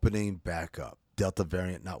opening back up. Delta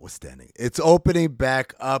variant notwithstanding. It's opening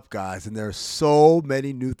back up, guys, and there are so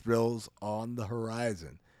many new thrills on the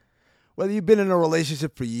horizon. Whether you've been in a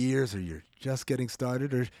relationship for years or you're just getting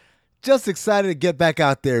started or just excited to get back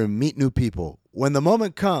out there and meet new people, when the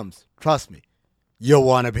moment comes, trust me, you'll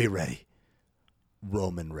want to be ready.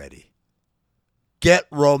 Roman ready.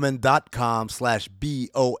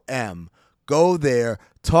 GetRoman.com/BOM. Go there,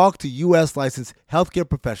 talk to U.S. licensed healthcare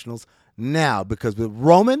professionals now, because with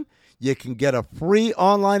Roman, you can get a free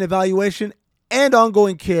online evaluation and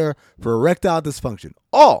ongoing care for erectile dysfunction,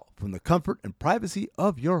 all from the comfort and privacy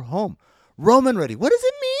of your home. Roman Ready. What does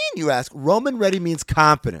it mean, you ask? Roman Ready means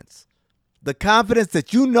confidence, The confidence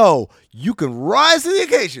that you know you can rise to the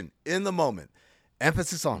occasion in the moment.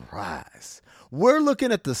 Emphasis on rise. We're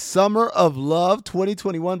looking at the Summer of Love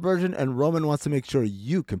 2021 version, and Roman wants to make sure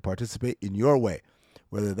you can participate in your way,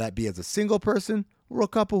 whether that be as a single person or a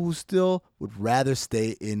couple who still would rather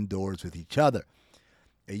stay indoors with each other.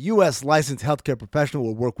 A U.S. licensed healthcare professional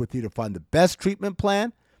will work with you to find the best treatment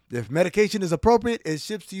plan. If medication is appropriate, it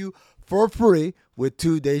ships to you for free with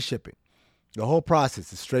 2-day shipping. The whole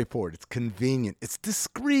process is straightforward. It's convenient. It's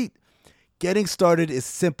discreet. Getting started is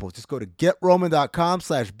simple. Just go to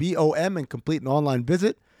getroman.com/BOM and complete an online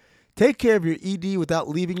visit. Take care of your ED without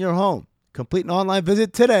leaving your home. Complete an online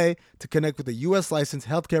visit today to connect with a U.S. licensed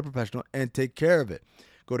healthcare professional and take care of it.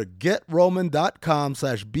 Go to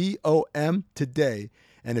getroman.com/BOM today.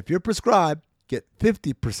 And if you're prescribed, get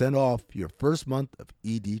 50% off your first month of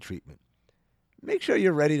ED treatment. Make sure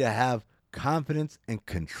you're ready to have confidence and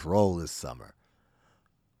control this summer.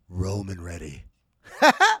 Roman ready.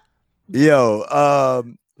 Yo,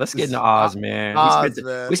 let's get into Oz, man.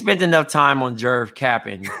 Man. We spent enough time on Jerv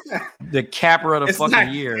capping. The capper of the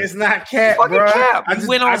fucking year. It's not cap, fucking bro. cap. You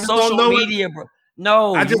went on social media, bro.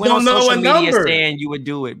 No, I you just went on don't know social what media number. saying you would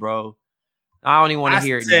do it, bro. I don't even want to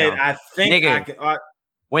hear it now. I think Nigga, I can.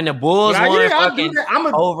 When the Bulls But I- won yeah, I'll fucking do that. I'm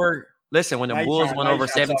a- over, listen, when the Now you Bulls trying- won now you over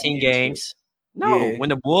trying to talk 17 me into it. games, no, Yeah. when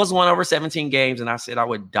the Bulls won over 17 games and I said I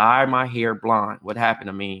would dye my hair blonde, what happened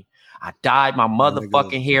to me? I dyed my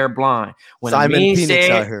motherfucking hair blonde. When Simon Amin Phoenix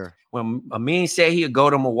out said, here. when Amin said he would go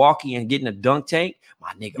to Milwaukee and get in a dunk tank,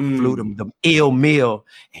 my nigga flew to the ill mill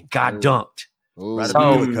and got dunked. Ooh. Right So-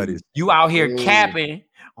 up the McCuddies. You out here Ooh. capping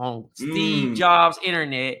on Steve Mm. Jobs'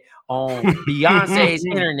 internet, on Beyonce's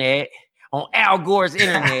internet, on Al Gore's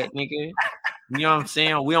internet, nigga. You know what I'm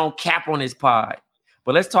saying? We don't cap on this pod.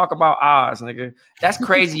 But let's talk about Oz, nigga. That's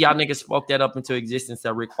crazy. Y'all niggas spoke that up into existence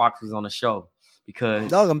that Rick Fox was on the show because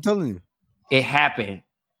Dog, I'm telling you. it happened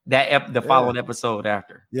the following episode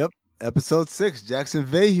after. Episode 6, Jackson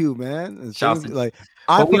Vahue, man. And Shouts things to- like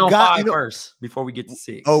I But we on forgot, 5 first before we get to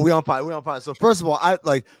 6. Oh, we on 5. We on 5. So first of all, I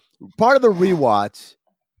like part of the rewatch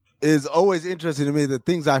is always interesting to me. The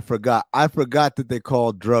things I forgot. I forgot that they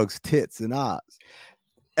called drugs tits in Oz.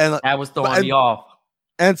 And that was throwing and- me off.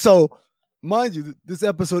 and so, mind you, this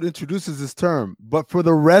episode introduces this term, but for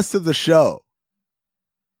the rest of the show,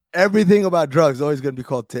 everything about drugs is always going to be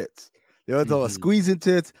called tits. They always talk about Mhm. squeezing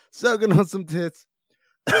tits, sucking on some tits,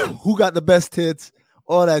 who got the best tits,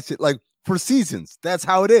 all that shit. Like for seasons, that's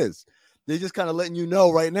how it is. They're just kind of letting you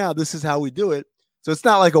know right now, this is how we do it. So it's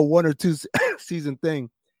not like a 1 or 2 season thing,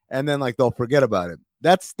 and then like they'll forget about it.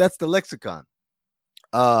 That's the lexicon.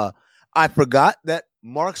 I forgot that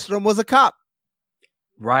Markstrom was a cop.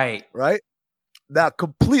 Right. Right? That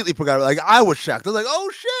completely forgot. Like I was shocked. I was like,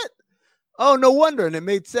 oh shit. Oh, no wonder. And it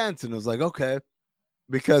made sense. And it was like, okay.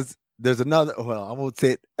 Because there's another, well, I won't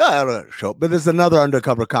say it. I don't know, show, but there's another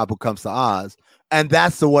undercover cop who comes to Oz. And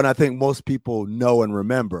that's the one I think most people know and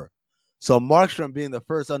remember. So Markstrom being the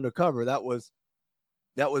first undercover, that was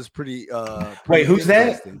pretty Wait, who's that?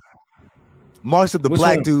 interesting. Markstrom, the Which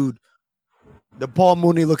black one? dude, the Paul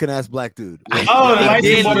Mooney looking ass black dude. Oh, the He light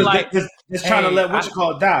did skin look boy like- just trying to Hey, let what you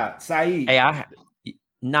call it die. Saeed. Hey,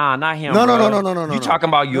 nah, not him. No, bro. no. You talking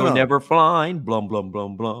about you'll No. never find blum blum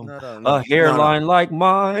blum blum. No, A hairline like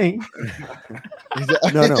mine.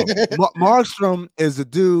 No. Markstrom is a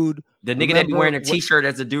dude. The nigga that be wearing a Remember what- t-shirt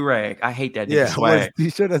as a do-rag. I hate that nigga Yeah, swag.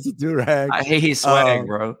 T-shirt as a do-rag. I hate his swag, Um,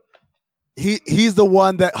 bro. He's the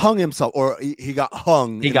one that hung himself, or he got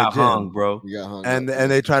hung. He in the got gym. hung, bro. You got hung and up.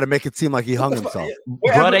 they try to make it seem like he hung himself.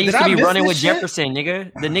 Bro, they used to Did I be miss running this with shit? Jefferson,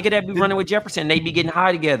 nigga. The nigga that be running with Jefferson, they be getting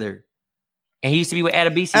high together. And he used to be with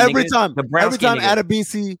Adebisi, Every nigga, time, the brown every skin time nigga.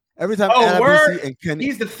 Adebisi, every time Oh, Adebisi word? and Kenny.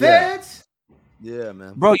 He's the Yeah. feds. Yeah,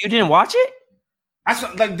 man. Bro, you didn't watch it? I saw,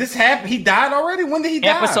 like this happened. He died already. When did he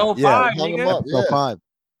die? Episode Yeah, 5, hung him nigga. up. Episode 5.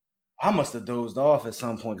 I must have dozed off at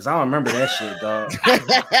some point because I don't remember that shit, dog.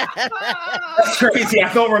 That's crazy.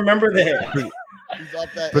 I don't remember that. He's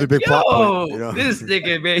off that. Pretty big plot Yo, point. You know? this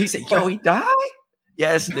nigga, man. He said, yo, he died?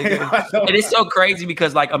 Yes, nigga. And it's so crazy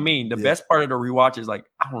because, like, I mean, the Yeah. best part of the rewatch is like,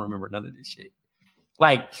 I don't remember none of this shit.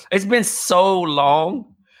 Like, it's been so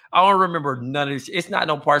long. I don't remember none of this. It's not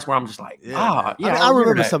no parts where I'm just like, Yeah, ah, man. yeah. I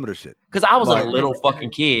remember that. some of the shit. Because I was Like- a little fucking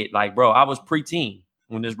kid. Like, bro, I was preteen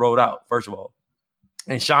when this rolled out, first of all.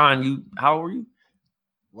 And Sean, how old were you?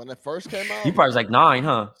 When it first came out, You probably was like 9,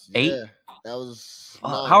 huh? 8? Yeah, that was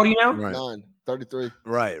 9. How old are you now? Right. 9, 33.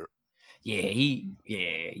 Right.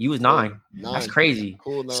 Yeah, you was 9. 9. That's crazy.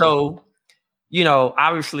 Cool 9. So, you know,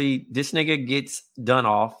 obviously this nigga gets done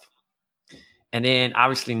off. And then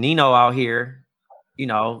obviously Nino out here, you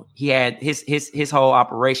know, he had his whole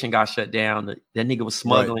operation got shut down. That nigga was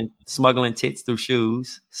smuggling tits through shoe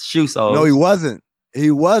soles. No, he wasn't.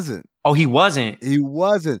 Oh, he wasn't.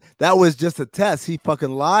 That was just a test. He fucking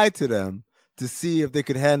lied to them to see if they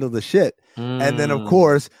could handle the shit. And then, of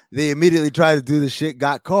course, they immediately tried to do the shit,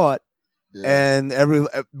 got caught. Yeah.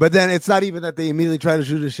 But then it's not even that they immediately tried to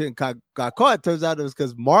shoot the shit and got caught. It turns out it was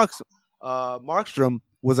because Markstrom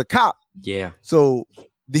was a cop. Yeah. So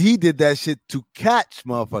he did that shit to catch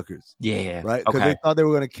motherfuckers. Yeah. Right? Because they thought they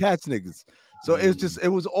were going to catch niggas. So it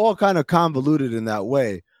was all kind of convoluted in that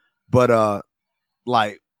way. But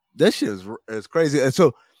like this shit is crazy. And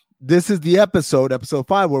so this is the episode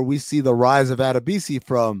 5, where we see the rise of Adebisi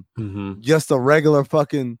from just a regular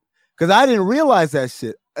fucking, because I didn't realize that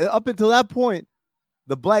shit. Up until that point,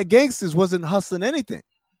 the black gangsters wasn't hustling anything.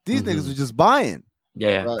 These niggas were just buying.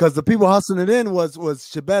 Yeah. Because the people hustling it in was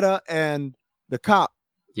Shibetta and the cop.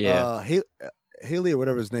 Yeah. Haley or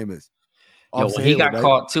whatever his name is. Yo, when he got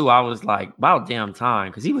caught too, I was like, about damn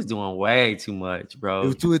time, because he was doing way too much, bro.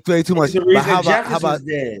 It was way too much. But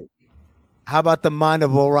how about the mind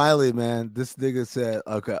of O'Reilly, man? This nigga said,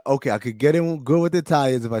 okay, I could get in good with the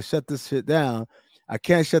Italians if I shut this shit down. I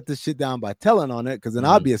can't shut this shit down by telling on it, because then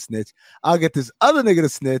I'll be a snitch. I'll get this other nigga to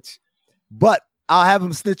snitch, but I'll have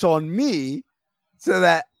him snitch on me so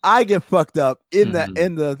that I get fucked up in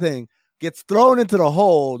the thing. Gets thrown into the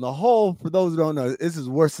hole. And the hole, for those who don't know, this is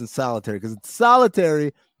worse than solitary, because it's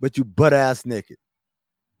solitary, but you butt ass naked.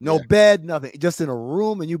 No bed, nothing. Just in a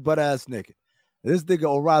room and you butt ass naked. This nigga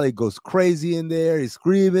O'Reilly goes crazy in there. He's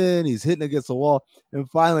screaming. He's hitting against the wall. And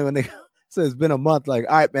finally, when they say it's been a month, like,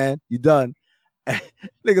 all right, man, you done.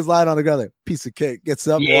 Niggas lying on the ground like piece of cake. Gets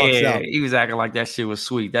up, walks out. He was acting like that shit was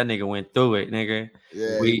sweet. That nigga went through it, nigga.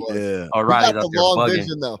 Yeah, O'Reilly's up there bugging.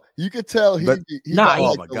 Vision, though. You could tell because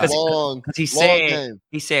he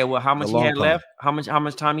said, well, how much he had left? How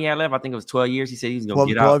much time he had left? I think it was 12 years. He said he was gonna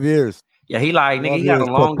get out. 12 years. Yeah, he like nigga. He got a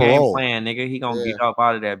long game plan, nigga. He gonna get up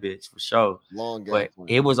out of that bitch for sure. Long game. But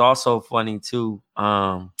it was also funny too.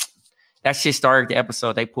 That shit started the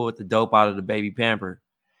episode. They pulled the dope out of the baby pamper.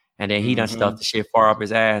 And then he done stuffed the shit far up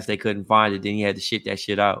his ass. They couldn't find it. Then he had to shit that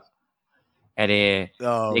shit out. And then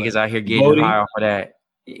niggas out here getting high off of that.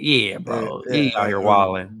 Yeah, bro. He out here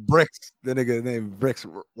wilding. Bricks. The nigga named Bricks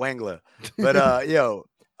Wangler. But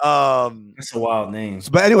that's a wild name.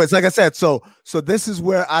 But anyways, like I said, so this is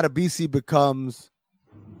where Adebisi becomes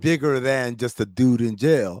bigger than just a dude in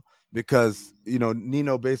jail, because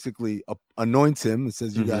Nino basically anoints him and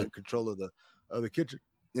says you got control of the kitchen.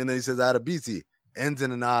 And then he says, Adebisi, ends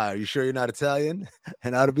in an I. Are you sure you're not Italian?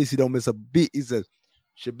 And Adebisi don't miss a beat. He says,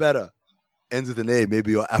 Shibetta, ends with an A.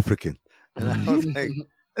 Maybe you're African. And I was like,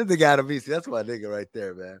 that's the Adebisi. That's my nigga right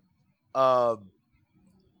there, man.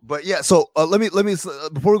 But yeah, so let me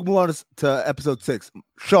before we move on to episode 6,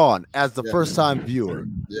 Sean, as the first time viewer,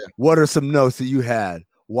 what are some notes that you had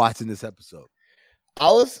watching this episode?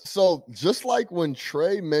 So just like when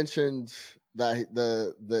Trey mentioned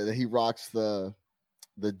that he rocks the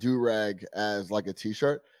do-rag as like a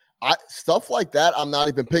t-shirt, stuff like that I'm not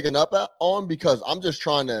even picking up on, because I'm just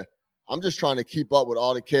trying to keep up with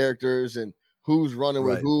all the characters and who's running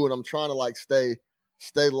with who, and I'm trying to like stay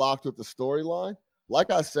locked with the storyline.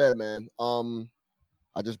 Like I said, man,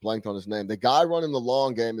 I just blanked on his name. The guy running the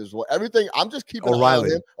long game is everything. I'm just keeping an eye on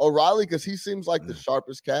him, O'Reilly, because he seems like the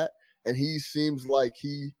sharpest cat, and he seems like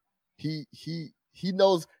he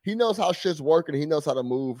knows how shit's working. He knows how to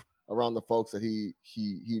move around the folks that he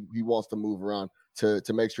wants to move around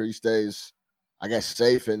to make sure he stays, I guess,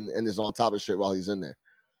 safe and is on top of shit while he's in there.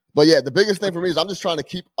 But yeah, the biggest thing for me is I'm trying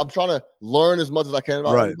to learn as much as I can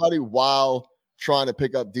about everybody while trying to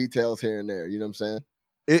pick up details here and there. You know what I'm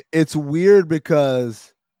saying? It's weird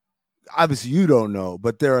because obviously you don't know,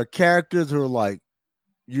 but there are characters who are like,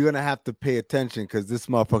 you're gonna have to pay attention because this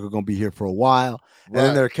motherfucker gonna be here for a while. And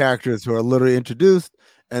then there are characters who are literally introduced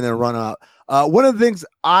and then run out. One of the things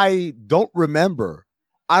I don't remember,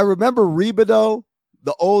 I remember Rebadow,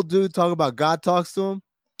 the old dude, talking about God talks to him.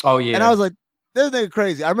 Oh, yeah. And I was like, this nigga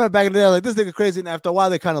crazy. I remember back in the day, like, this nigga crazy. And after a while,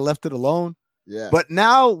 they kind of left it alone. Yeah. But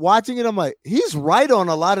now watching it, I'm like, he's right on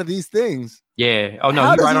a lot of these things. Yeah. Oh, no,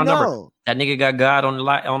 he's right on number. That nigga got God on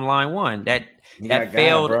line one. That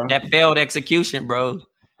failed execution, bro.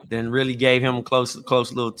 Then really gave him a close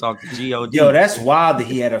little talk to G.O.D. Yo, that's wild that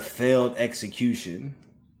he had a failed execution.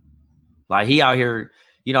 Like he out here,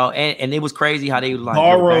 and it was crazy how they like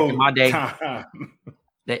back in my day.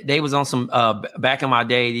 They was on some back in my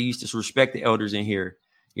day. They used to respect the elders in here.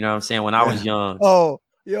 You know what I'm saying? When I was young. Oh,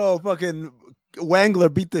 yo, fucking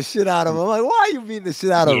Wangler beat the shit out of him. I'm like, why are you beating the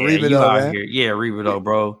shit out of Rebadow, man? Here. Yeah, Rebadow,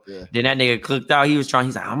 bro. Yeah. Then that nigga clicked out. He's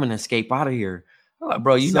like, I'm gonna escape out of here. Oh,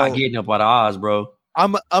 bro, you not getting up out of Oz, bro.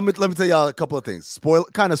 Let me tell y'all a couple of things. Spoiler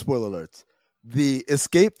alerts. The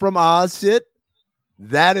Escape from Oz shit,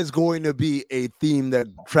 that is going to be a theme that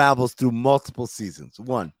travels through multiple seasons.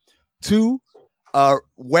 1, 2.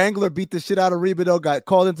 Wangler beat the shit out of Rebadow, got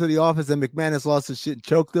called into the office, and McManus lost his shit and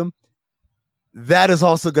choked him. That is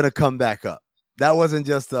also going to come back up. That wasn't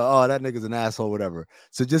just that nigga's an asshole, whatever.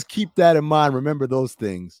 So just keep that in mind. Remember those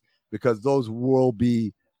things because those will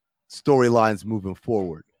be storylines moving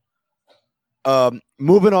forward.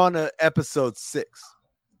 Moving on to episode 6.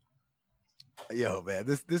 Yo, man,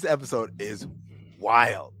 this episode is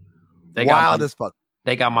wild. Wild as fuck.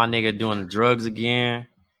 They got my nigga doing the drugs again.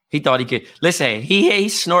 He thought he could listen. He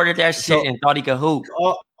snorted that shit and thought he could hoop.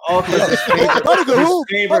 His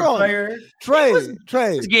favorite player. Trey.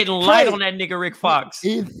 He's getting light on that nigga Rick Fox.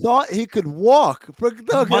 He thought he could walk. My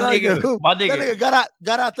nigga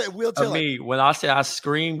got out that wheelchair. When I said I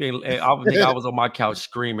screamed, I was on my couch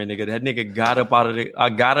screaming, nigga. That nigga got up out of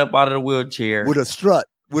the wheelchair with a strut.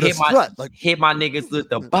 Hit my niggas with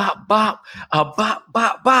the bop, bop, bop,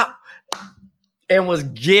 bop, bop. And was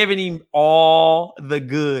giving him all the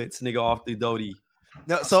goods, nigga, off the Dodie.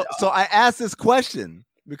 No, so I asked this question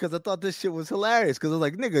because I thought this shit was hilarious. Because I was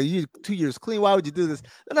like, nigga, you 2 years clean. Why would you do this?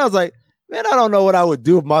 And I was like, man, I don't know what I would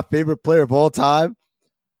do if my favorite player of all time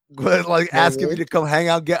was like asking me to come hang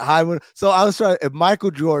out, get high with. So I was trying. If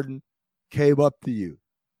Michael Jordan came up to you,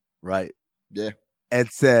 right? Yeah, and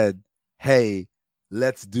said, hey,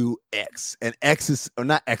 let's do X. And X is or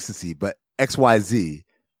not ecstasy, but XYZ.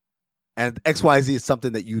 And XYZ is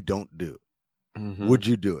something that you don't do. Mm-hmm. Would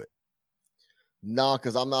you do it? No,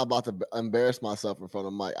 because I'm not about to embarrass myself in front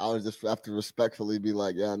of Mike. I would just have to respectfully be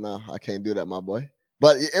like, yeah, no, I can't do that, my boy.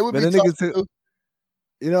 But it would be tough to,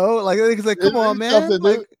 you know, like niggas like, come on, man.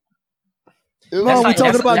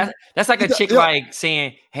 That's like a chick like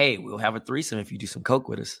saying, hey, we'll have a threesome if you do some coke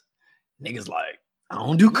with us. Niggas like, I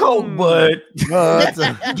don't do coke, but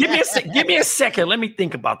give me a second. Let me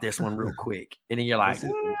think about this one real quick. And then you're like,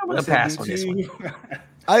 I'm gonna pass on this one.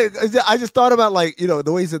 I just thought about like, you know,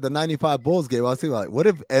 the way he said the 95 Bulls game. I was thinking like, what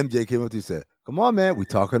if MJ came up to you and said, come on, man, we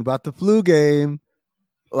talking about the flu game.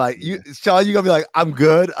 Like you, Sean, you gonna be like, I'm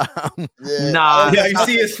good. Nah, yeah, you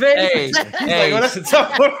see his face. Hey, well, that's a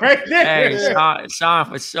tough one right there. Hey, Sean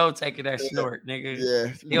for sure taking that snort, nigga.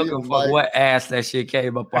 Yeah, he don't give a fuck what ass that shit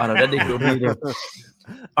came up on him. That nigga will be there.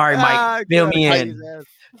 All right, Mike, fill me in.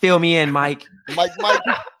 Fill me in, Mike. Mike.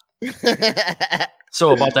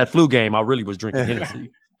 So about that flu game, I really was drinking Hennessy.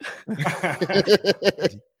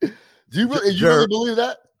 Do you really believe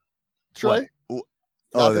that, Trey? What?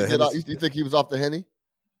 You think he was off the Henny?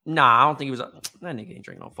 Nah, I don't think he was. That nigga ain't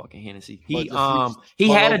drinking no fucking Hennessy. He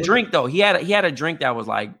had a drink though. He had a drink that was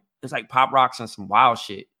like it's like Pop Rocks and some wild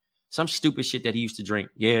shit, some stupid shit that he used to drink.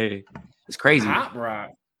 Yeah, it's crazy. Pop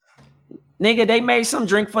Rock, nigga. They made some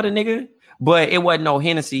drink for the nigga, but it wasn't no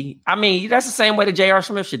Hennessy. I mean, that's the same way the J.R.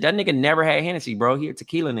 Smith shit. That nigga never had Hennessy, bro. He a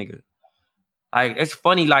tequila nigga. Like it's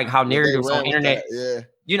funny, like how narratives on internet. Yeah.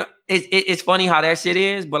 You know, it's funny how that shit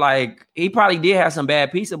is, but like he probably did have some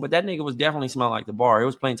bad pizza, but that nigga was definitely smelling like the bar. It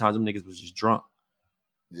was plenty times them niggas was just drunk.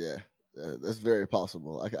 Yeah, that's very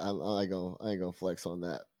possible. I ain't gonna flex on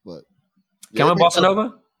that, but can we Bossa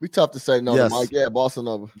Nova? We tough to say no, yes. Mike. Yeah, Bossa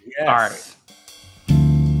Nova. Yes. All right.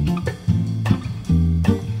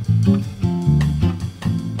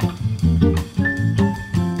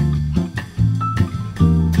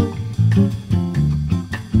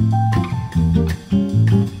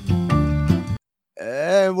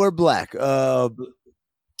 And we're black.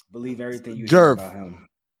 Believe everything you Jerv. hear about him.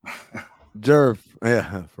 Jerv.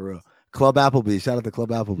 Yeah, for real. Club Applebee's. Shout out to Club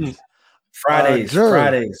Applebee's. Fridays.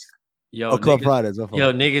 Yo, Club Fridays.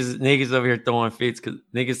 Niggas over here throwing fits because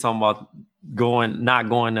niggas talking about not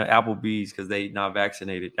going to Applebee's because they not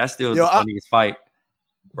vaccinated. That's still the funniest fight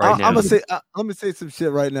right now. I'm gonna say some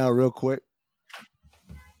shit right now, real quick.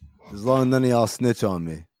 As long as none of y'all snitch on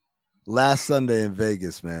me. Last Sunday in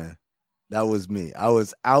Vegas, man. That was me. I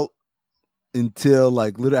was out until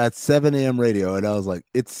like literally at 7 a.m. radio, and I was like,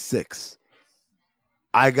 it's 6.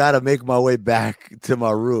 I gotta make my way back to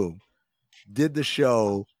my room. Did the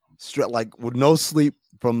show straight like with no sleep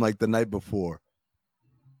from like the night before.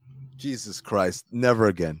 Jesus Christ, never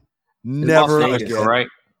again. Never again. All right.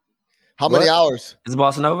 How many hours? Is it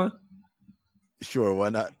Bossa Nova? Sure,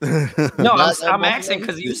 why not? No, I'm asking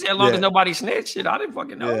because you said as long as nobody snitched shit. I didn't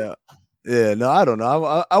fucking know. Yeah, no, I don't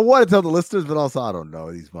know. I want to tell the listeners, but also I don't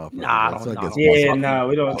know these motherfuckers. Nah, I don't know. Yeah, no,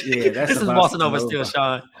 we don't. Yeah, this is Bossa Nova still,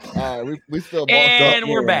 Sean. All right, we still. And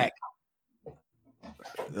we're back.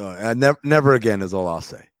 No, never again is all I'll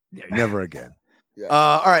say. Never again. Yeah.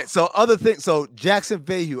 All right. So other things. So Jackson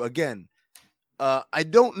Vahue again. I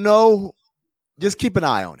don't know. Just keep an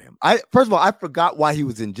eye on him. First of all, I forgot why he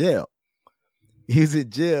was in jail. He's in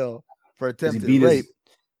jail for attempted rape,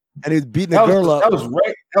 and he's beating a girl up. That was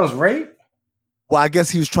rape. That was rape. Well, I guess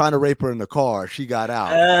he was trying to rape her in the car. She got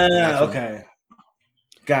out. Okay.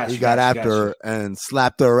 Gotcha. He got after her and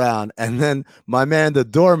slapped her around, and then my man, the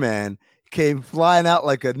doorman, came flying out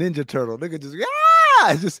like a ninja turtle. Nigga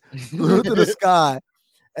just flew to the sky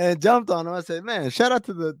and jumped on him. I said, man, shout out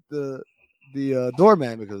to the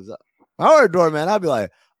doorman, because if I were a doorman, I'd be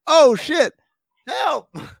like, oh shit, help.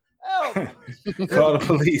 Call the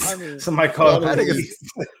police. Somebody call the police.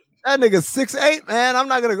 That nigga's 6'8", man. I'm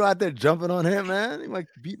not gonna go out there jumping on him, man. He might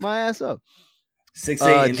beat my ass up.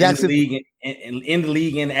 6'8", Jackson in the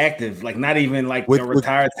league inactive, like not even like a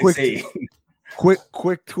retired 6'8".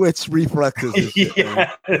 Quick twitch reflexes.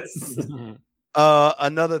 Yes.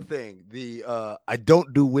 Another thing, I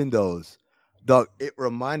don't do windows, dog. It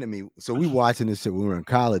reminded me. So we watching this shit when we were in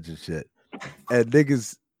college and shit, and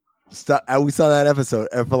niggas. We saw that episode,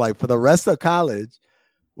 and for the rest of college,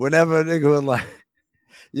 whenever a nigga was like,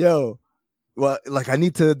 "Yo, well, like I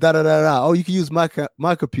need to da da da da," oh, you can use my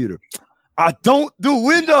computer. I don't do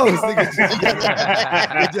Windows. They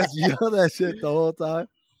just yell that shit the whole time.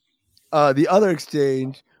 The other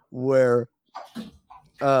exchange where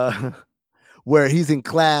he's in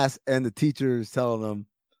class and the teacher is telling him,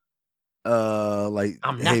 like,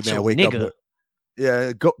 I'm "Hey not man, your wake nigga. up."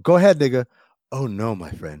 Yeah, go ahead, nigga. Oh no,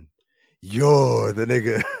 my friend. You're the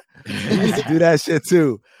nigga. He used to do that shit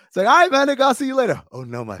too. It's like, all right, man, nigga, I'll see you later. Oh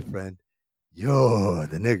no, my friend. You're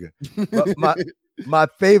the nigga. But my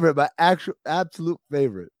favorite, my absolute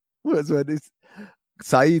favorite was when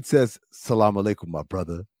Saeed says, "Salam alaikum, my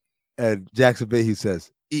brother." And Jackson Behe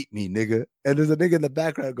says, "Eat me, nigga." And there's a nigga in the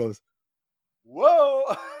background that goes, "Whoa."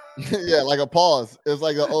 Yeah, like a pause. It's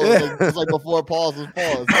like it's like before pause was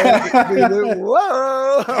pause.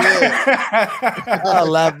 Whoa. Yeah. I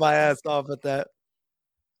laughed my ass off at that.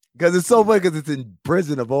 Because it's so funny, because it's in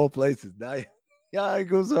prison of all places. Now he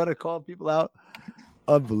goes on to call people out.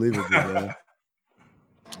 Unbelievable, man.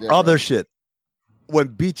 Yeah, Other shit.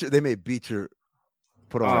 When they made Beecher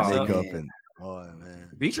put on makeup man. and man.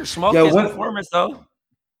 Beecher smoked his performance though.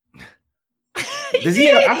 Does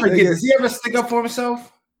he? I forget. Does he ever stick up for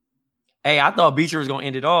himself? Hey, I thought Beecher was gonna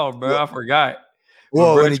end it all, bro. I forgot.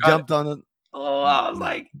 Whoa, when he jumped on it. Oh, I was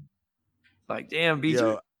like, damn,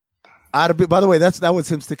 Beecher. By the way, that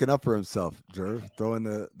was him sticking up for himself, Jerv, throwing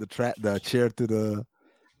the chair through the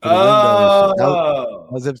window. That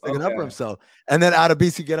was him sticking up for himself. And then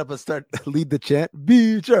Adebisi get up and start lead the chant.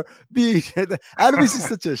 Beecher. Adebisi's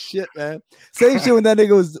such a shit, man. Same shit when that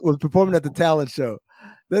nigga was performing at the talent show.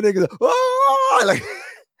 That nigga, like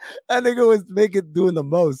that nigga was doing the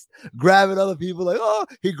most, grabbing other people. Like, oh,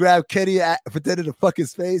 he grabbed Kenny, pretended to fuck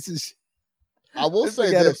his face and shit. I will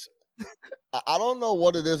say this. I don't know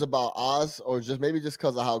what it is about Oz, or just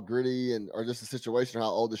because of how gritty or just the situation, how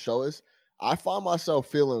old the show is. I find myself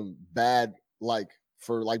feeling bad, like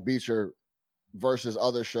for like Beecher versus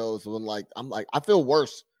other shows when I feel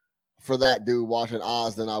worse for that dude watching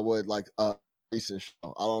Oz than I would like a recent show.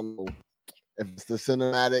 I don't know if it's the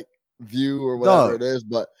cinematic view or whatever it is,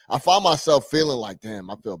 but I find myself feeling like, damn,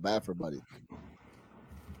 I feel bad for Buddy.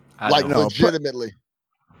 Legitimately.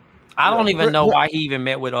 I don't even know why he even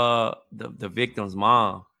met with the victim's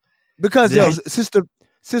mom. Because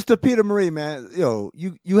sister Peter Marie, man,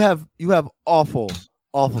 you have awful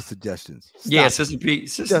suggestions. Stop. Yeah, Sister Pete,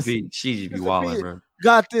 she just be wilding, bro.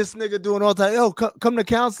 Got this nigga doing all the time. Yo, come to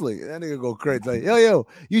counseling. That nigga go crazy. Like, yo,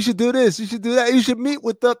 you should do this. You should do that. You should meet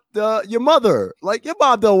with your mother. Like, your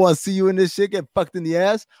mom don't want to see you in this shit get fucked in the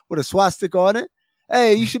ass with a swastika on it.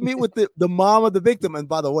 Hey, you should meet with the mom of the victim. And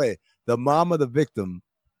by the way, the mom of the victim,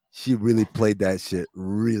 she really played that shit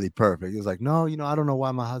really perfect. It was like, no, I don't know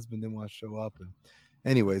why my husband didn't want to show up. And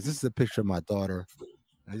anyways, this is a picture of my daughter.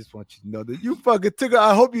 I just want you to know that you fucking took her.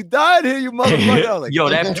 I hope you died here, you motherfucker. I was like, yo,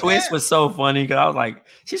 that twist was so funny because I was like,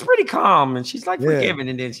 she's pretty calm and she's like forgiving,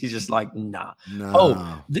 and then she's just like, nah.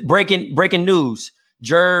 Oh, breaking news: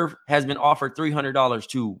 Jerv has been offered $300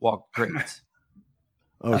 to walk crates.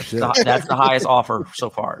 Oh shit! That's the highest offer so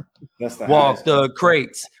far. That's the walk the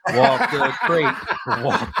crates. Walk the crate.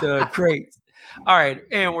 Walk the crates. All right,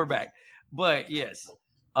 and we're back. But yes,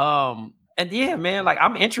 and yeah, man, like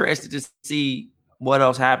I'm interested to see what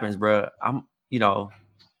else happens, bro. I'm,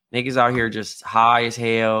 niggas out here just high as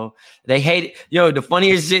hell. They hate it. Yo, the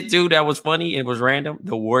funniest shit, dude, that was funny, it was random.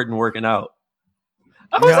 The warden working out.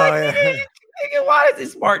 I was nigga, why is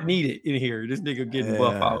this smart needed in here? This nigga getting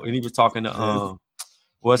buff out, and he was talking to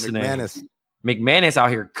what's the name? McManus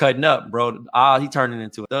out here cutting up, bro. He turning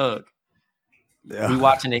into a thug. Yeah. We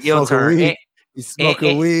watching the heel turn. He's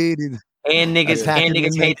smoking weed. And niggas attacking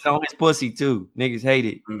hated inmates. on his pussy too. Niggas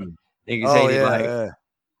hated. Mm. Niggas hated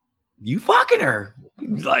you fucking her.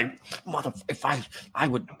 Like, mother, if I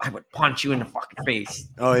would punch you in the fucking face.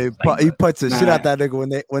 Oh, he Like, puts the shit out that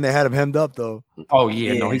nigga when they had him hemmed up though. Oh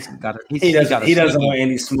yeah, no, Yeah. he doesn't want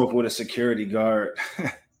any smoke with a security guard.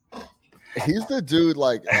 He's the dude.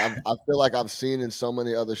 Like I feel like I've seen in so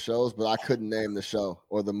many other shows, but I couldn't name the show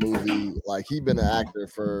or the movie. Like he's been an actor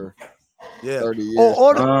for 30 years.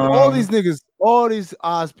 All these niggas, all these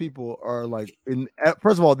Oz people are like.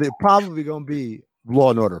 First of all, they're probably gonna be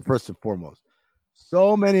Law and Order first and foremost.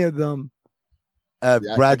 So many of them have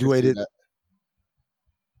graduated.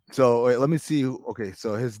 So wait, let me see. Okay,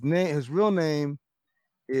 so his real name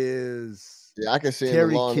is I can see Terry him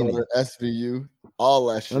in Law and Kinney. Order, SVU, all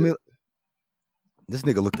that shit. This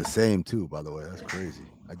nigga looked the same too, by the way. That's crazy.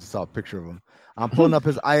 I just saw a picture of him. I'm pulling up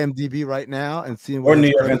his IMDb right now and seeing what Or New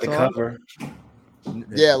his York at the credits are. cover.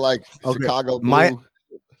 Yeah, like Okay. Chicago Blue.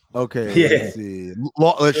 Okay, Yeah. let's see.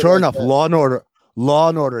 Sure enough, Law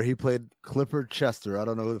and Order. He played Clifford Chester. I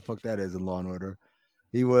don't know who the fuck that is in Law and Order.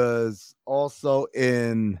 He was also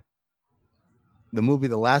in the movie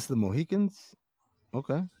The Last of the Mohicans.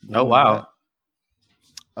 Okay. Oh wow.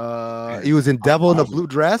 He was in Devil in a Blue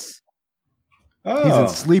Dress. Oh, He's in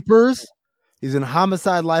Sleepers. He's in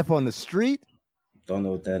Homicide: Life on the Street. don't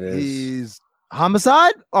know what that is. He's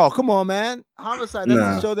Homicide. Oh, come on, man! Homicide. That's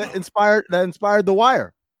the show that inspired The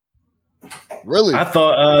Wire. Really? I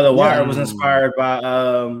thought The Wire was inspired by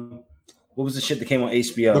what was the shit that came on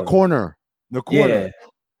HBO? The Corner. Yeah.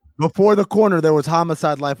 Before The Corner, there was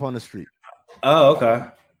Homicide: Life on the Street. Oh, okay.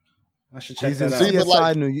 I should check He's in that out.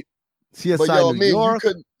 CSI New York.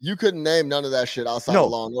 You couldn't name none of that shit outside No,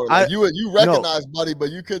 of Law and Order. Like, you recognize Buddy, but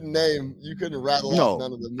you couldn't rattle off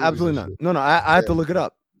none of the movies. Absolutely not. No, I have to look it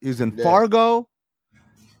up. He was in Fargo.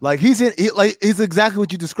 Like he's exactly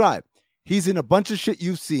what you described. He's in a bunch of shit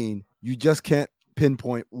you've seen. You just can't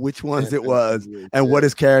pinpoint which ones it was and what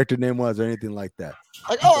his character name was or anything like that.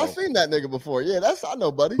 Like, I've seen that nigga before. Yeah, I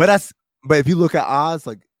know, Buddy. But if you look at Oz,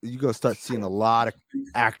 like you go start seeing a lot of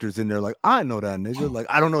actors in there. Like, I know that nigga. Like,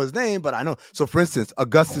 I don't know his name, but I know. So, for instance,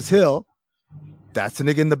 Augustus Hill, that's the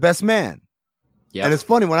nigga in The Best Man. Yeah. And it's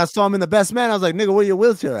funny, when I saw him in The Best Man, I was like, nigga, where your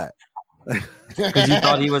wheelchair at? Because you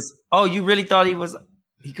thought he was. Oh, you really thought he was.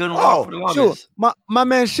 He couldn't walk for the longest. Sure. My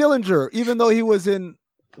man Schillinger, even though he was in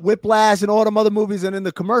Whiplash and all them other movies and in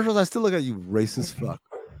the commercials, I still look at you racist fuck.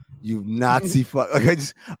 You Nazi fuck. Like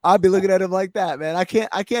I'll be looking at him like that, man. I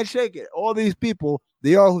can't shake it. All these people,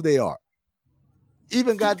 they are who they are.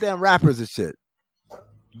 Even goddamn rappers and shit.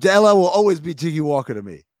 JLL will always be Jiggy Walker to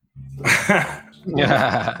me.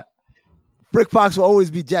 Yeah. Brick Fox will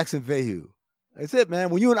always be Jackson Vahue. That's it,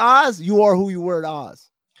 man. When you in Oz, you are who you were at Oz.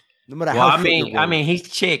 No matter how. I mean, he's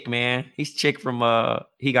Chick, man. He's Chick from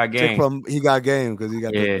He Got Game. Chick from He Got Game because he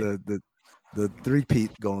got the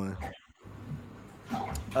three-peat going.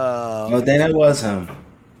 Oh, then it was him.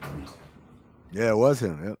 Yeah, it was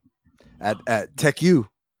him. Yep. At Tech U.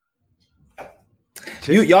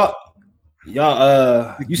 Y'all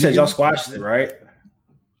you said y'all squashed it, right?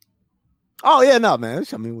 Oh yeah, no, man.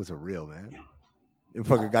 I mean, it was a real man. We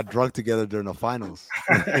fucking got drunk together during the finals.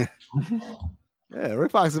 Yeah,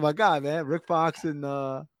 Rick Fox is my guy, man. Rick Fox and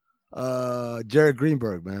Jared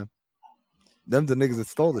Greenberg, man. Them the niggas that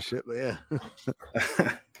stole the shit, but yeah.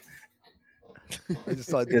 I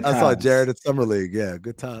saw Jared at Summer League. Yeah,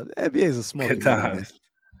 good time. NBA is a small good time.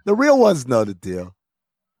 The real ones know the deal.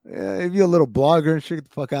 Yeah, if you're a little blogger and shit, get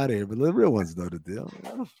the fuck out of here. But the real ones know the deal.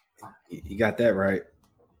 You got that right.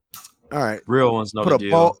 All right. Real ones know the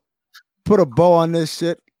deal. Put a bow on this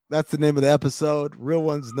shit. That's the name of the episode. Real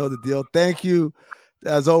ones know the deal. Thank you,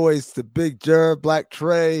 as always, to Big Jerv, Black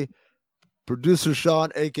Trey, producer Sean,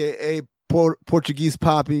 aka Portuguese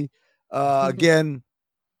Poppy. Again,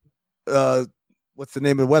 what's the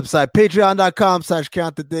name of the website?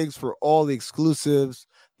 Patreon.com/CountTheDigs for all the exclusives,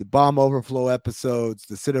 the Bomb Overflow episodes,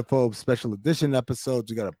 the Cinephobe special edition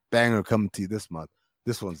episodes. We got a banger coming to you this month.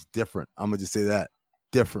 This one's different. I'm gonna just say that.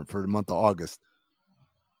 Different for the month of August.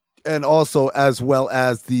 And also as well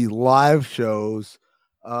as the live shows.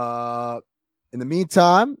 In the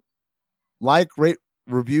meantime, like, rate,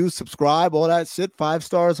 review, subscribe, all that shit. 5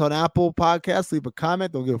 stars on Apple Podcasts. Leave a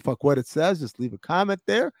comment. Don't give a fuck what it says. Just leave a comment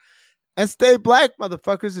there. And stay black,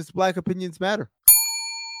 motherfuckers. It's Black Opinions Matter.